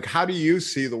 like how do you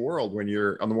see the world when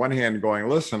you're on the one hand going,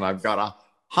 listen, I've got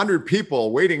 100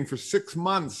 people waiting for 6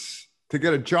 months to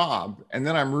get a job. And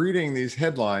then I'm reading these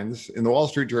headlines in the Wall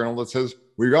Street Journal that says,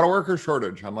 we've got a worker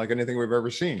shortage, unlike anything we've ever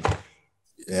seen.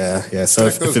 Yeah. So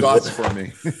Check those dots for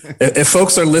me. If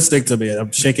folks are listening to me,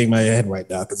 I'm shaking my head right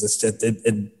now because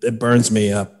it burns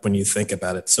me up when you think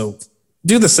about it. So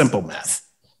do the simple math.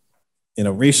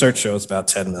 Research shows about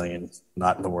 10 million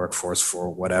not in the workforce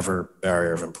for whatever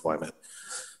barrier of employment.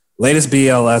 Latest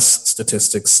BLS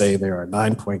statistics say there are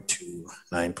 9.2,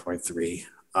 9.3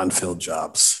 unfilled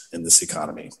jobs in this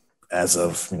economy as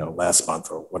of last month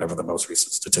or whatever the most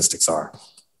recent statistics are.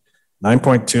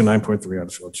 9.2, 9.3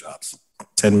 unfilled jobs.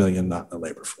 10 million not in the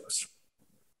labor force.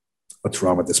 What's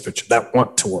wrong with this picture? That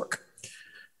want to work.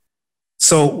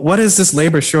 So what is this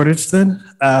labor shortage then?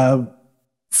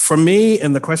 For me,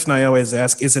 and the question I always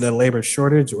ask, is it a labor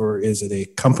shortage or is it a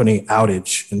company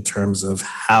outage in terms of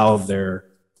how they're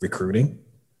recruiting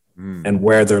and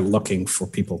where they're looking for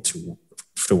people to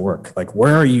work? Like,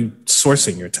 where are you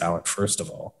sourcing your talent, first of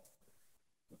all?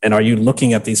 And are you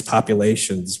looking at these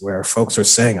populations where folks are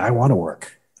saying, I want to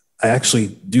work. I actually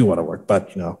do want to work,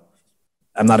 but,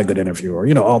 I'm not a good interviewer,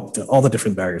 all the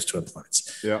different barriers to employment.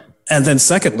 Yeah. And then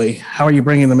secondly, how are you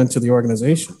bringing them into the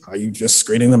organization? Are you just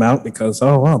screening them out because,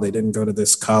 they didn't go to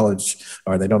this college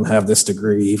or they don't have this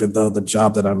degree, even though the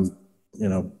job that I'm,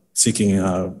 seeking,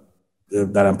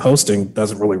 that I'm posting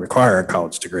doesn't really require a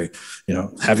college degree?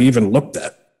 Have you even looked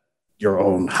at your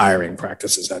own hiring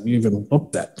practices? Have you even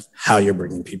looked at how you're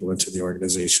bringing people into the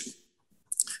organization?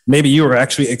 Maybe you are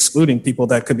actually excluding people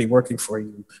that could be working for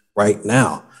you right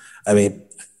now. I mean,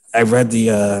 I read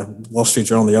the Wall Street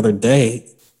Journal the other day.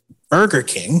 Burger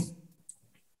King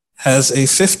has a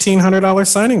 $1,500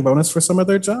 signing bonus for some of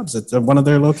their jobs at one of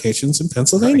their locations in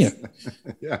Pennsylvania.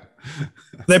 Yeah.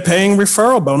 They're paying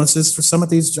referral bonuses for some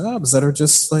of these jobs that are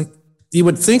just like, you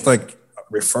would think like a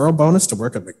referral bonus to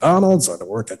work at McDonald's or to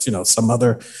work at, some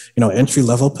other,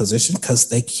 entry-level position because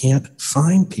they can't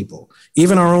find people.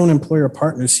 Even our own employer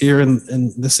partners here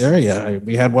in this area,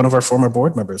 we had one of our former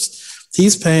board members.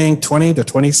 He's paying $20 to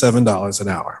 $27 an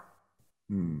hour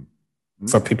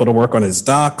for people to work on his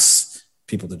docks,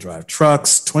 people to drive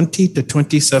trucks, $20 to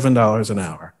 $27 an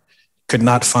hour. Could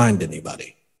not find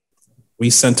anybody. We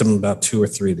sent him about 2 or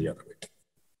 3 the other week.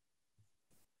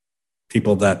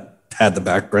 People that had the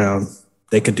background,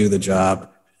 they could do the job.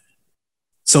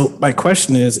 So my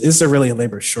question is there really a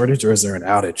labor shortage or is there an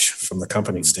outage from the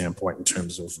company standpoint in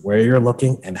terms of where you're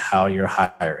looking and how you're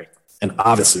hiring? And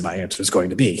obviously my answer is going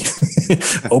to be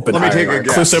open hiring or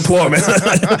close employment.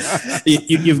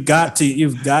 You've got to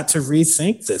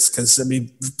rethink this because,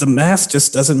 the math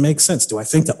just doesn't make sense. Do I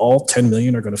think that all 10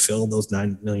 million are going to fill those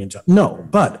 9 million jobs? No,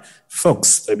 but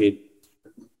folks,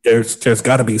 there's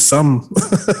got to be some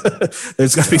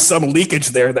there's got to be some leakage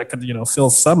there that could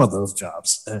fill some of those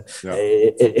jobs.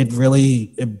 It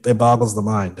really boggles the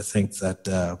mind to think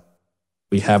that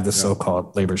we have this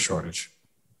so-called labor shortage.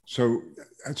 So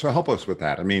help us with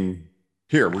that.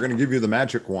 Here, we're going to give you the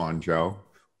magic wand, Joe.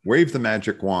 Wave the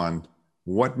magic wand.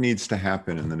 What needs to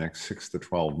happen in the next 6 to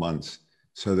 12 months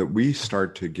so that we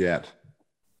start to get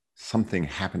something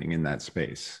happening in that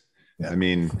space? Yeah.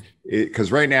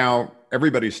 Because right now,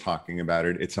 everybody's talking about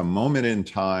it. It's a moment in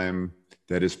time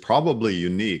that is probably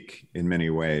unique in many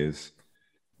ways.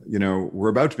 We're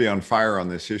about to be on fire on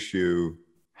this issue.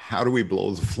 How do we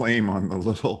blow the flame on the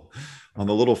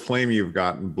little flame you've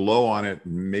got and blow on it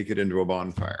and make it into a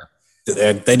bonfire?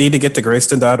 They need to get to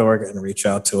Grayston.org and reach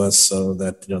out to us so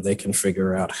that they can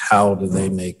figure out how do they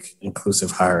make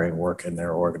inclusive hiring work in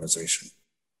their organization.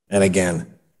 And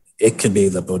again, it could be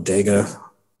the bodega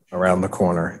around the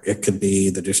corner. It could be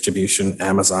the distribution.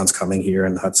 Amazon's coming here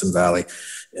in the Hudson Valley.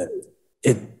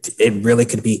 It really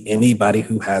could be anybody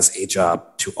who has a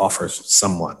job to offer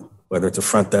someone, whether it's a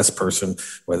front desk person,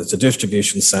 whether it's a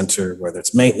distribution center, whether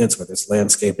it's maintenance, whether it's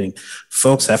landscaping.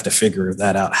 Folks have to figure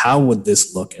that out. How would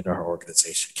this look in our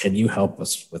organization? Can you help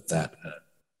us with that?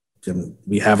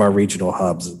 We have our regional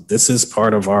hubs. This is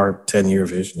part of our 10-year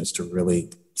vision, is to really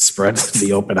spread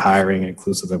the open hiring,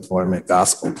 inclusive employment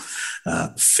gospel.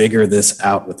 Figure this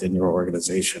out within your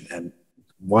organization. And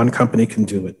one company can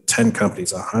do it, 10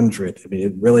 companies, 100. I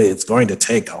mean, it's going to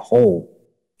take a whole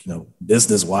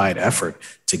business-wide effort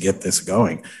to get this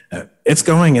going. It's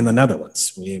going in the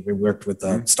Netherlands. We worked with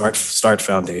the Start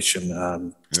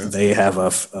Foundation. They have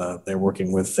they're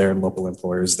working with their local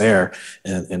employers there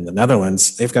in the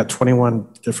Netherlands. They've got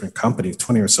 21 different companies,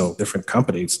 20 or so different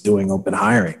companies doing open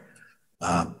hiring.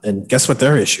 And guess what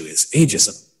their issue is?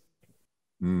 Ageism.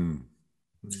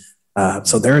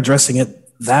 So they're addressing it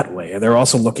that way. And they're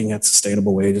also looking at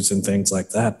sustainable wages and things like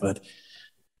that. But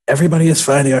everybody is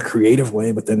finding a creative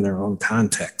way within their own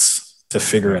context to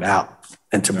figure it out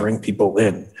and to bring people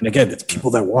in. And again, it's people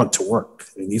that want to work.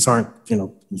 I mean, these aren't,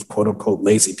 quote unquote,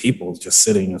 lazy people just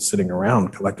sitting around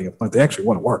collecting a point. They actually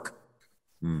want to work.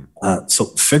 So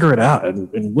figure it out,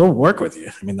 and we'll work with you.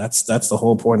 I mean, that's the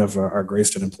whole point of our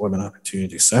Grayston Employment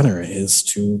Opportunity Center, is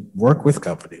to work with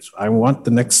companies. I want the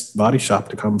next body shop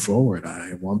to come forward.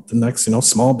 I want the next,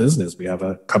 small business. We have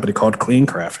a company called Clean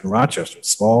Craft in Rochester, a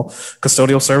small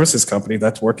custodial services company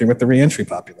that's working with the reentry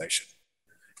population.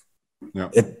 Yeah.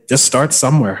 It just starts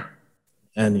somewhere.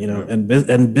 And,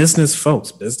 and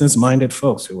business-minded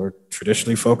folks who are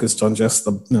traditionally focused on just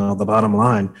the bottom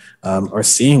line are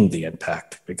seeing the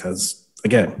impact, because,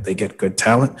 again, they get good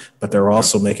talent, but they're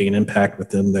also making an impact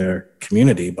within their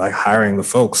community by hiring the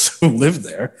folks who live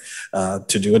there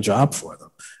to do a job for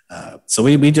them. So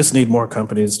we just need more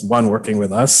companies, one, working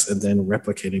with us, and then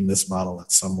replicating this model in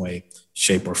some way,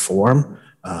 shape, or form.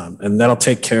 And that'll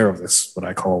take care of this, what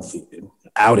I call the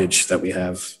outage that we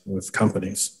have with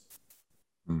companies.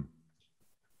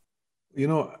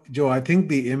 Joe, I think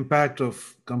the impact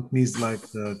of companies like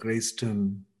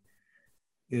Grayston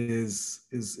is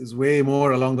way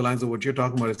more along the lines of what you're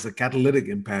talking about. It's a catalytic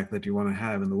impact that you want to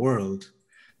have in the world,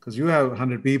 because you have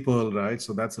 100 people, right?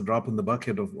 So that's a drop in the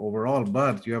bucket of overall,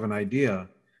 but you have an idea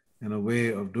and a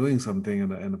way of doing something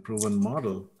and a proven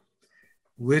model,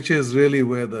 which is really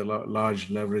where the large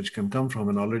leverage can come from.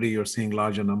 And already you're seeing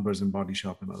larger numbers in Body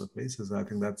Shop and other places. I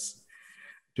think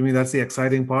to me, that's the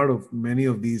exciting part of many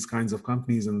of these kinds of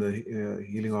companies in the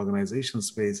healing organization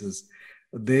spaces.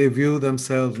 They view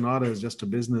themselves not as just a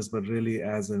business, but really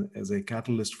as a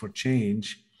catalyst for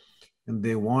change. And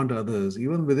they want others,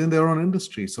 even within their own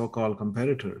industry, so-called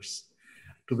competitors,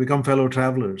 to become fellow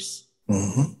travelers.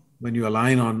 Mm-hmm. When you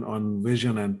align on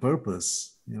vision and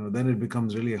purpose, then it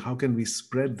becomes really, how can we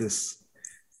spread this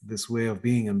way of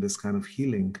being and this kind of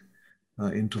healing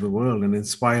into the world and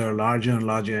inspire larger and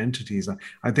larger entities.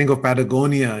 I think of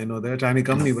Patagonia, they're a tiny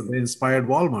company, but they inspired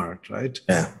Walmart, right?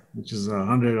 Yeah. Which is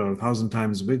 100 or 1,000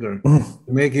 times bigger. To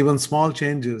make even small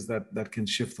changes that can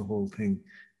shift the whole thing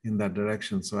in that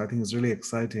direction. So I think it's really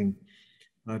exciting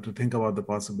to think about the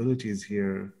possibilities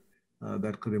here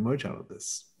that could emerge out of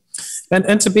this.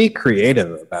 And to be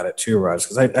creative about it too, Raj,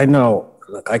 because I know,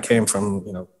 look, I came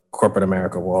from, corporate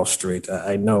America, Wall Street.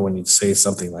 I know when you say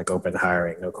something like open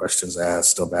hiring, no questions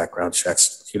asked, still background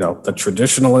checks, the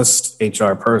traditionalist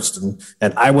HR person,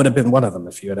 and I would have been one of them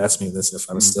if you had asked me this if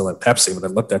I was still at Pepsi, would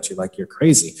have looked at you like you're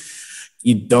crazy.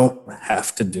 You don't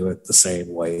have to do it the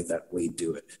same way that we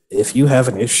do it. If you have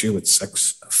an issue with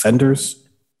sex offenders,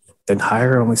 then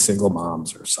hire only single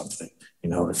moms or something.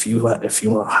 If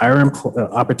you hire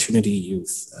opportunity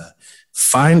youth,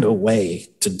 find a way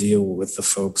to deal with the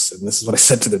folks. And this is what I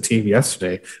said to the team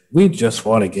yesterday. We just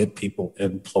want to get people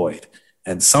employed.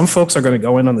 And some folks are going to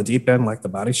go in on the deep end, like the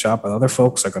Body Shop, and other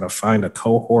folks are going to find a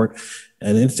cohort.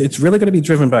 And it's really going to be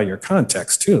driven by your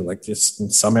context too. Like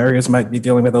just some areas might be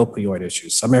dealing with opioid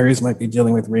issues. Some areas might be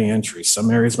dealing with reentry.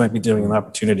 Some areas might be dealing with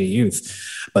opportunity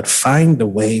youth. But find a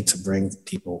way to bring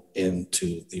people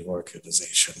into the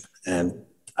organization. And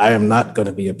I am not going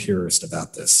to be a purist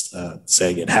about this,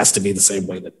 saying it has to be the same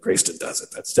way that Grayston does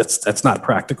it. That's not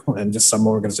practical, and just some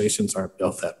organizations aren't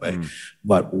built that way.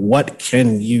 But what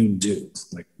can you do?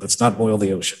 Like, let's not boil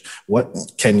the ocean.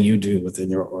 What can you do within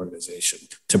your organization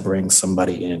to bring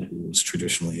somebody in who's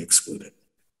traditionally excluded?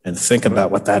 And think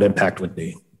about what that impact would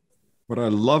be. What I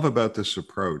love about this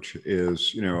approach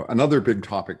is, another big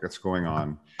topic that's going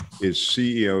on is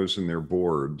CEOs and their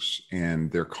boards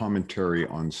and their commentary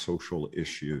on social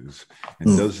issues.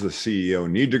 And does the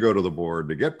CEO need to go to the board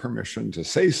to get permission to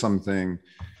say something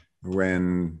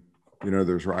when,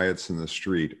 there's riots in the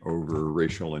street over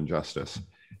racial injustice?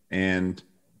 And,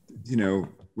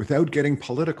 without getting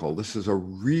political, this is a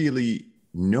really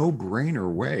no-brainer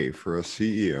way for a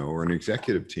CEO or an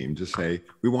executive team to say,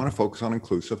 we want to focus on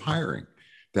inclusive hiring.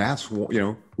 That's,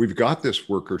 we've got this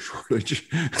worker shortage,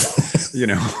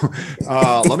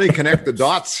 let me connect the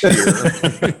dots here,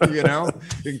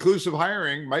 inclusive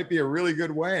hiring might be a really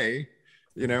good way,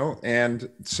 and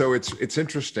so it's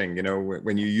interesting,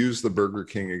 when you use the Burger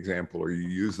King example or you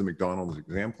use the McDonald's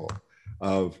example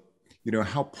of,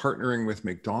 how partnering with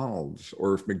McDonald's,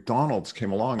 or if McDonald's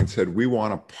came along and said, we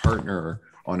want to partner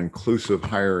on inclusive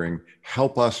hiring,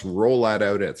 help us roll that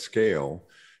out at scale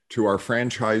to our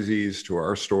franchisees, to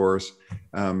our stores.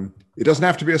 It doesn't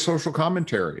have to be a social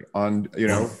commentary on,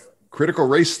 critical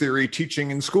race theory teaching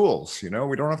in schools. We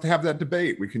don't have to have that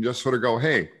debate. We can just sort of go,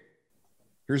 hey,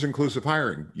 here's inclusive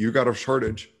hiring. You got a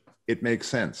shortage. It makes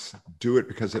sense. Do it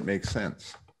because it makes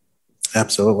sense.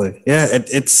 Absolutely. Yeah,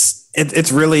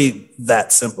 it's really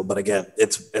that simple. But again,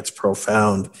 it's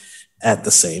profound at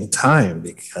the same time,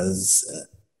 because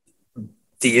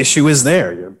the issue is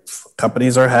there.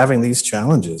 Companies are having these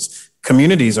challenges.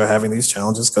 Communities are having these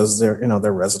challenges because their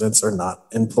residents are not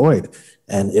employed.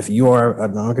 And if you are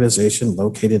an organization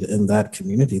located in that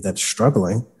community that's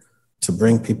struggling to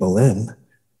bring people in,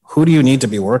 who do you need to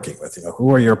be working with?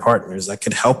 Who are your partners that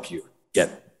could help you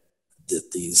get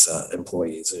these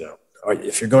employees?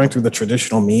 If you're going through the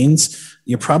traditional means,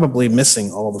 you're probably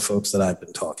missing all the folks that I've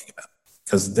been talking about,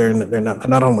 because they're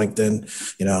not on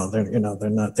LinkedIn. They're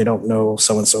not. They don't know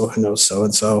so and so who knows so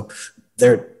and so.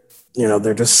 They're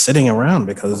just sitting around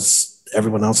because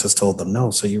everyone else has told them no.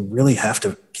 So you really have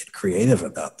to get creative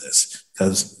about this,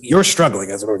 because you're struggling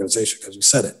as an organization, because you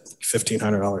said it,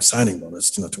 $1,500 signing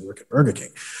bonus, to work at Burger King.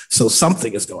 So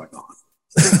something is going on.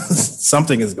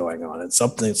 Something is going on, and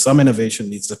some innovation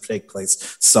needs to take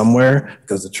place somewhere,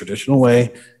 because the traditional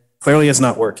way clearly is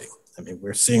not working. I mean,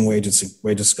 we're seeing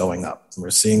wages going up. We're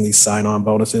seeing these sign-on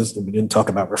bonuses. We didn't talk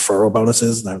about referral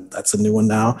bonuses. That's a new one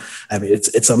now. I mean,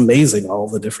 it's amazing all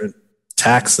the different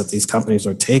tacks that these companies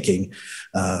are taking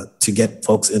to get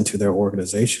folks into their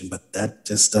organization, but that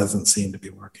just doesn't seem to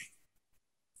be working.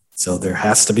 So there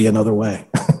has to be another way.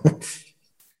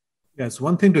 Yeah, it's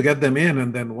one thing to get them in,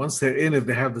 and then once they're in, if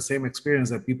they have the same experience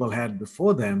that people had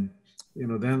before them,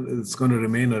 then it's going to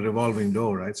remain a revolving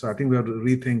door, right? So I think we have to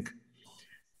rethink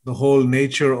the whole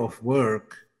nature of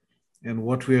work and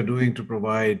what we are doing to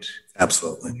provide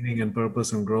absolutely meaning and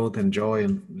purpose and growth and joy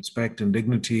and respect and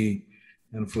dignity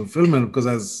and fulfillment. Because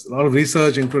as a lot of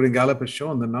research, including Gallup, has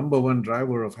shown, the number one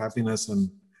driver of happiness and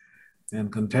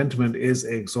contentment is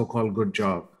a so-called good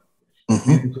job.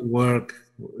 Meaningful work,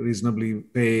 reasonably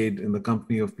paid, in the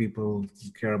company of people you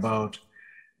care about,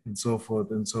 and so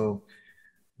forth. And so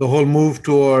the whole move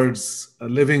towards a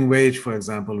living wage, for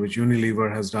example, which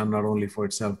Unilever has done not only for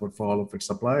itself, but for all of its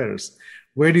suppliers,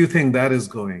 where do you think that is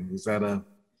going? Is that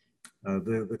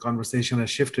the conversation has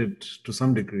shifted to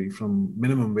some degree from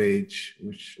minimum wage,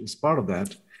 which is part of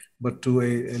that, but to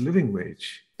a living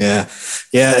wage? Yeah.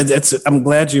 I'm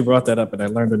glad you brought that up. And I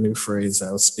learned a new phrase.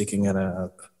 I was speaking at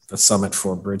a summit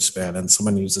for Bridgespan, and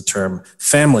someone used the term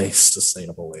family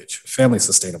sustainable wage,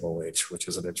 which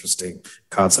is an interesting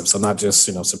concept. So not just,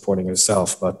 supporting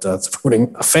yourself, but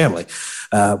supporting a family.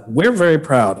 We're very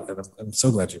proud, and I'm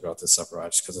so glad you brought this up,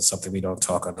 Raj, because it's something we don't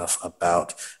talk enough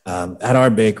about at our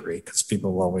bakery, because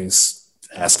people always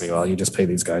ask me, well, you just pay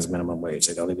these guys minimum wage.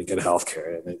 They don't even get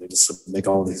healthcare. They just make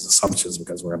all these assumptions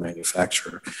because we're a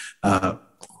manufacturer.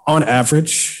 On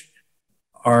average,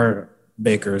 our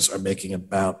bakers are making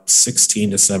about 16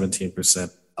 to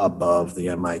 17% above the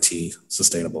MIT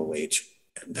Sustainable Wage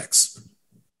Index.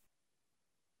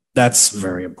 That's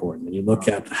very important. When you look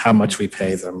at how much we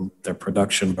pay them, their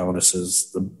production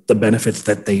bonuses, the benefits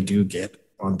that they do get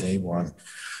on day one,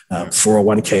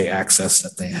 401k access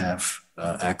that they have,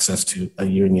 access to a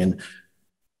union,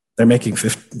 they're making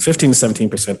 15 to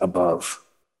 17% above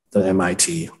the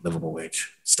MIT livable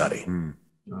wage study.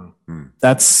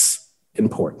 That's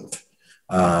important.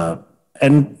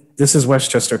 And this is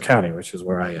Westchester County, which is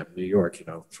where I am, New York,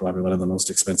 probably one of the most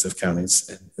expensive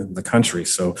counties in the country.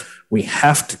 So we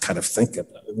have to kind of think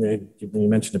about it. You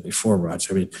mentioned it before, Raj.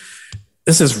 I mean,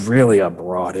 this is really a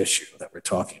broad issue that we're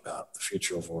talking about, the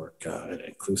future of work and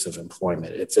inclusive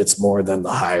employment. It's more than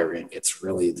the hiring. It's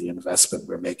really the investment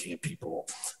we're making in people.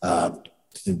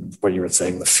 What you were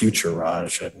saying, the future,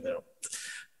 Raj. And,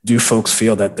 do folks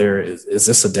feel that is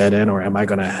this a dead end, or am I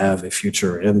going to have a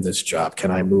future in this job?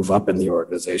 Can I move up in the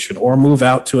organization or move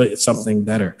out to something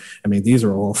better? I mean, these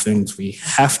are all things we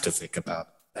have to think about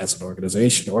as an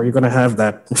organization, or you're going to have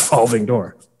that revolving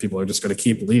door. People are just going to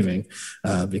keep leaving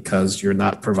because you're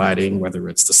not providing, whether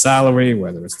it's the salary,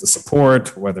 whether it's the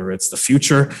support, whether it's the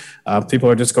future. People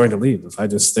are just going to leave. If I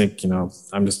just think,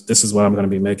 this is what I'm going to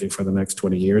be making for the next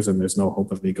 20 years, and there's no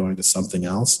hope of me going to something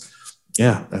else.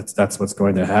 Yeah, that's what's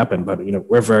going to happen. But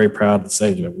we're very proud to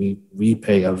say we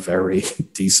pay a very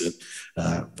decent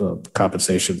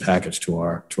compensation package to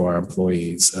our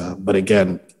employees. But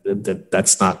again,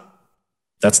 that's not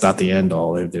the end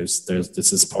all. This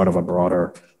is part of a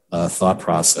broader thought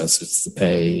process. It's the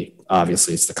pay,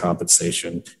 obviously, it's the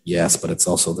compensation, yes, but it's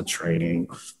also the training.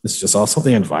 It's just also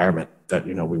the environment that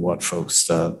we want folks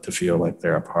to feel like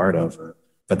they're a part of.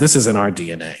 But this is in our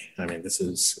DNA. I mean, this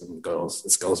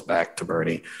goes back to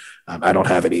Bernie. I don't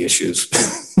have any issues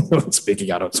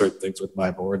speaking out on certain things with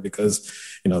my board because,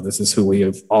 this is who we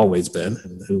have always been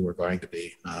and who we're going to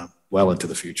be well into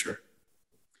the future.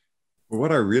 Well,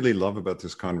 what I really love about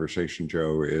this conversation,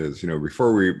 Joe, is,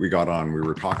 before we got on, we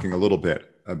were talking a little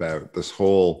bit about this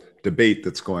whole debate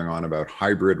that's going on about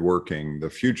hybrid working, the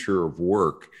future of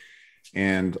work.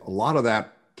 And a lot of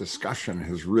that discussion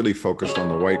has really focused on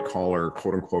the white collar,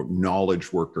 quote unquote,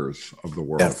 knowledge workers of the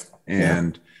world.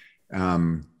 Yeah.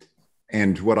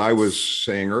 And what I was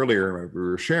saying earlier, we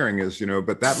were sharing is,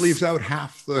 but that leaves out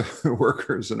half the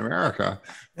workers in America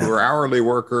who are hourly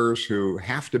workers who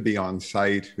have to be on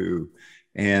site,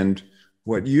 and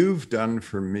what you've done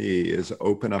for me is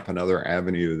open up another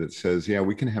avenue that says, yeah,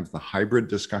 we can have the hybrid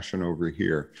discussion over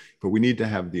here, but we need to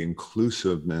have the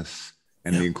inclusiveness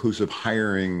and the inclusive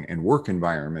hiring and work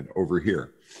environment over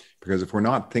here. Because if we're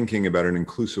not thinking about an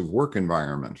inclusive work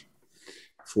environment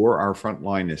for our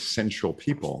frontline essential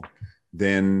people,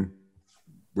 then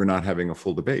we're not having a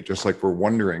full debate. Just like we're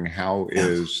wondering how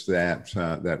is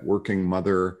that working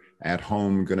mother at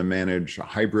home going to manage a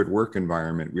hybrid work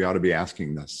environment? We ought to be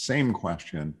asking the same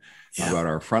question about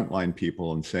our frontline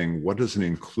people and saying, what does an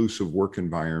inclusive work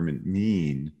environment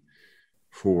mean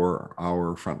for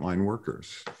our frontline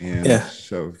workers? And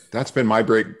so that's been my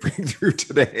breakthrough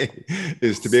today,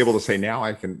 is to be able to say, now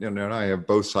I can, I have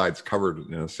both sides covered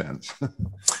in a sense.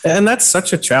 And that's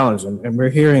such a challenge. And we're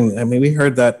hearing, we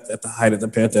heard that at the height of the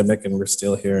pandemic, and we're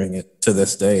still hearing it to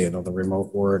this day, the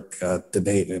remote work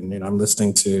debate. And, I'm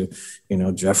listening to,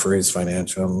 Jefferies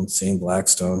Financial, I'm seeing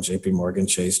Blackstone, JP Morgan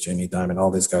Chase, Jamie Dimon,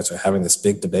 all these guys are having this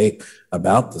big debate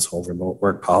about this whole remote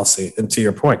work policy. And to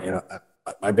your point,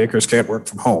 my bakers can't work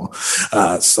from home.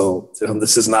 So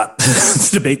this is not the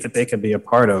debate that they can be a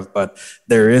part of, but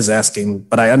there is asking,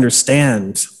 but I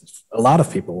understand a lot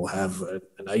of people will have,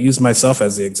 and I use myself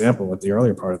as the example at the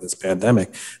earlier part of this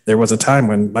pandemic. There was a time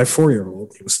when my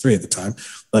 4-year-old, he was 3 at the time,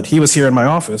 but he was here in my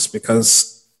office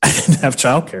because I didn't have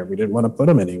childcare. We didn't want to put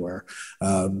him anywhere.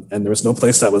 And there was no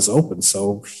place that was open.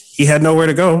 So he had nowhere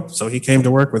to go. So he came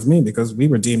to work with me because we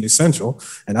were deemed essential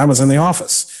and I was in the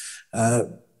office.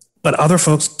 But other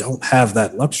folks don't have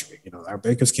that luxury. Our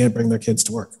bakers can't bring their kids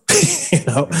to work. They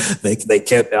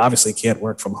obviously can't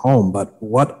work from home. But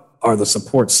what are the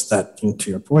supports that, to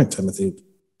your point, Timothy,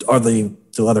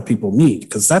 do other people need?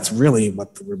 Because that's really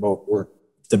what the remote work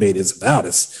debate is about.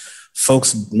 Is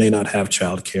folks may not have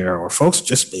childcare, or folks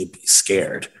just may be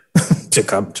scared to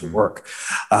come to work.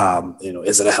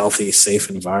 Is it a healthy, safe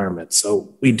environment?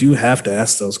 So we do have to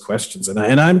ask those questions. And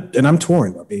I'm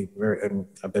torn.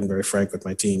 I've been very frank with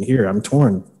my team here. I'm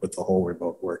torn with the whole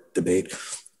remote work debate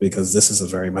because this is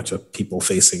very much a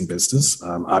people-facing business.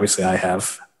 Obviously, I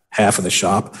have half of the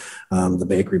shop, the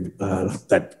bakery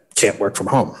that can't work from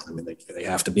home. They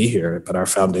have to be here. But our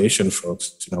foundation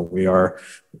folks, we're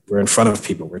in front of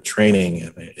people. We're training.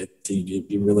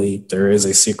 There is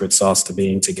a secret sauce to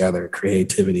being together: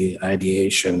 creativity,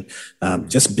 ideation,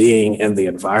 just being in the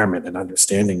environment and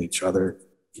understanding each other.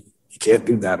 You can't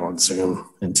do that on Zoom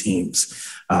and Teams.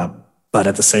 But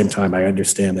at the same time, I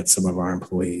understand that some of our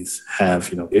employees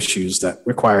have, issues that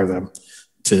require them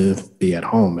to be at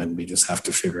home, and we just have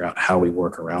to figure out how we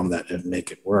work around that and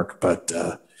make it work. But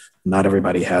not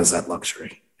everybody has that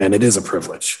luxury, and it is a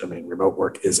privilege. Remote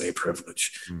work is a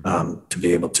privilege to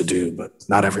be able to do, but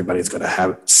not everybody's going to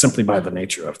have it simply by the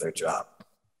nature of their job.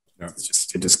 Yeah.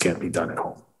 It just can't be done at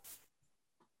home.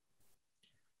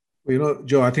 Well,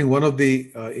 Joe, I think one of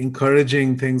the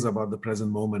encouraging things about the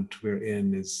present moment we're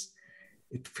in is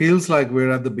it feels like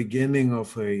we're at the beginning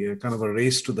of a kind of a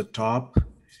race to the top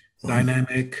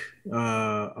dynamic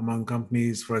among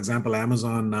companies. For example,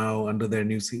 Amazon now, under their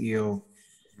new CEO,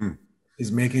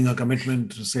 is making a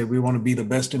commitment to say we want to be the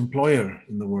best employer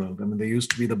in the world. I mean, they used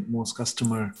to be the most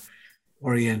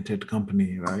customer-oriented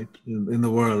company, right, in the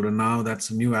world, and now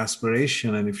that's a new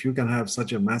aspiration. And if you can have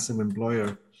such a massive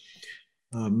employer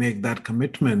make that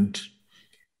commitment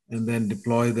and then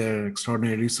deploy their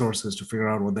extraordinary resources to figure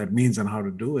out what that means and how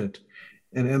to do it.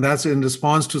 And that's in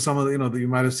response to some of the, you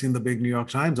might have seen the big New York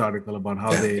Times article about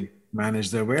how they manage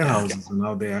their warehouses and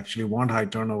how they actually want high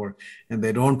turnover and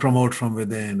they don't promote from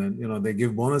within. And, they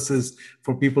give bonuses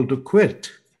for people to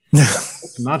quit,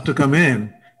 not to come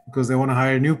in because they want to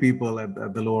hire new people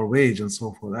at the lower wage and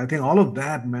so forth. I think all of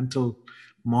that mental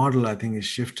model, I think, is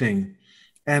shifting.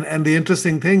 And the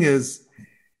interesting thing is,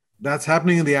 that's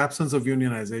happening in the absence of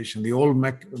unionization. The old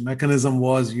mechanism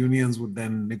was unions would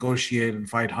then negotiate and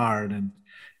fight hard and,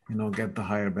 get the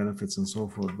higher benefits and so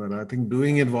forth. But I think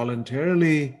doing it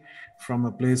voluntarily from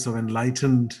a place of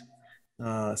enlightened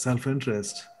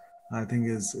self-interest, I think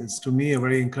is to me a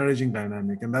very encouraging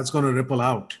dynamic. And that's going to ripple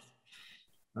out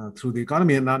through the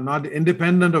economy and not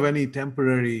independent of any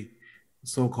temporary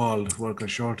so-called worker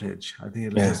shortage. I think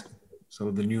it'll just sort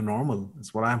of the new normal.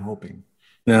 That's what I'm hoping.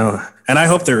 No, and I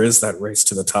hope there is that race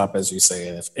to the top, as you say.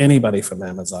 And if anybody from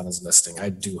Amazon is listening, I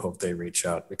do hope they reach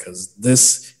out because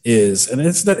this is, and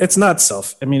it's not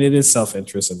it is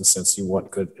self-interest in the sense you want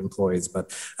good employees,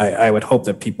 but I would hope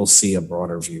that people see a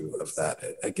broader view of that.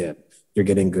 Again, you're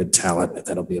getting good talent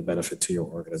that'll be a benefit to your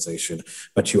organization,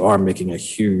 but you are making a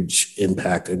huge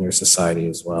impact in your society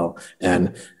as well.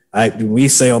 And we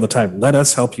say all the time, let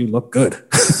us help you look good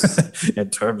in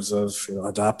terms of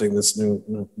adopting this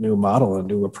new model and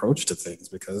new approach to things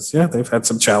because they've had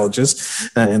some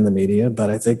challenges in the media, but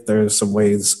I think there's some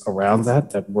ways around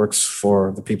that works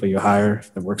for the people you hire,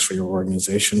 that works for your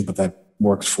organization, but that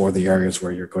works for the areas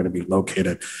where you're going to be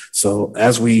located. So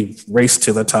as we race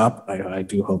to the top, I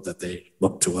do hope that they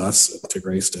look to us, to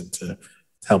Grayston, to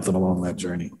help them along that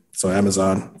journey. So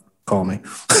Amazon, call me.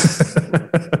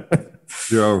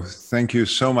 Joe, thank you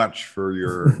so much for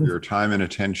your time and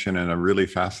attention and a really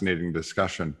fascinating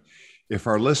discussion. If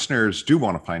our listeners do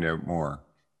want to find out more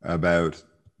about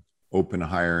open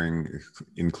hiring,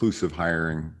 inclusive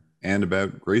hiring, and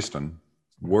about Grayston,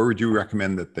 where would you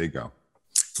recommend that they go?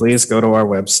 Please go to our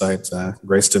website,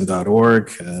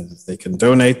 grayston.org. They can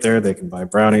donate there. They can buy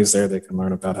brownies there. They can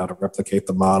learn about how to replicate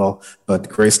the model. But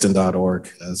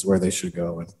grayston.org is where they should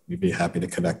go. And we'd be happy to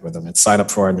connect with them and sign up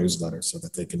for our newsletter so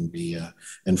that they can be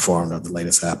informed of the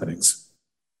latest happenings.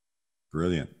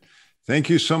 Brilliant. Thank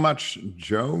you so much,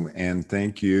 Joe. And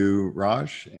thank you,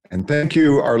 Raj. And thank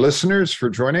you, our listeners, for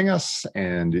joining us.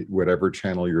 And whatever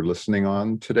channel you're listening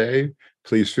on today,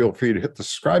 please feel free to hit the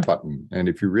subscribe button. And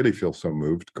if you really feel so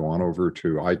moved, go on over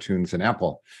to iTunes and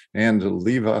Apple and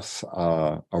leave us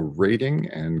a rating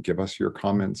and give us your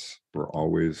comments. We're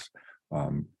always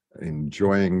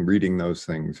enjoying reading those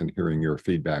things and hearing your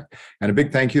feedback. And a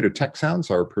big thank you to Tech Sounds,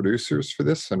 our producers for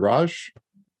this, and Raj.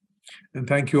 And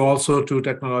thank you also to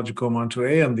Technologico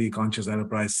Monterey and the Conscious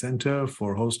Enterprise Center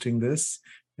for hosting this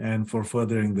and for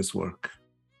furthering this work.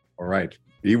 All right.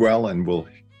 Be well, and we'll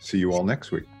see you all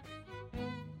next week.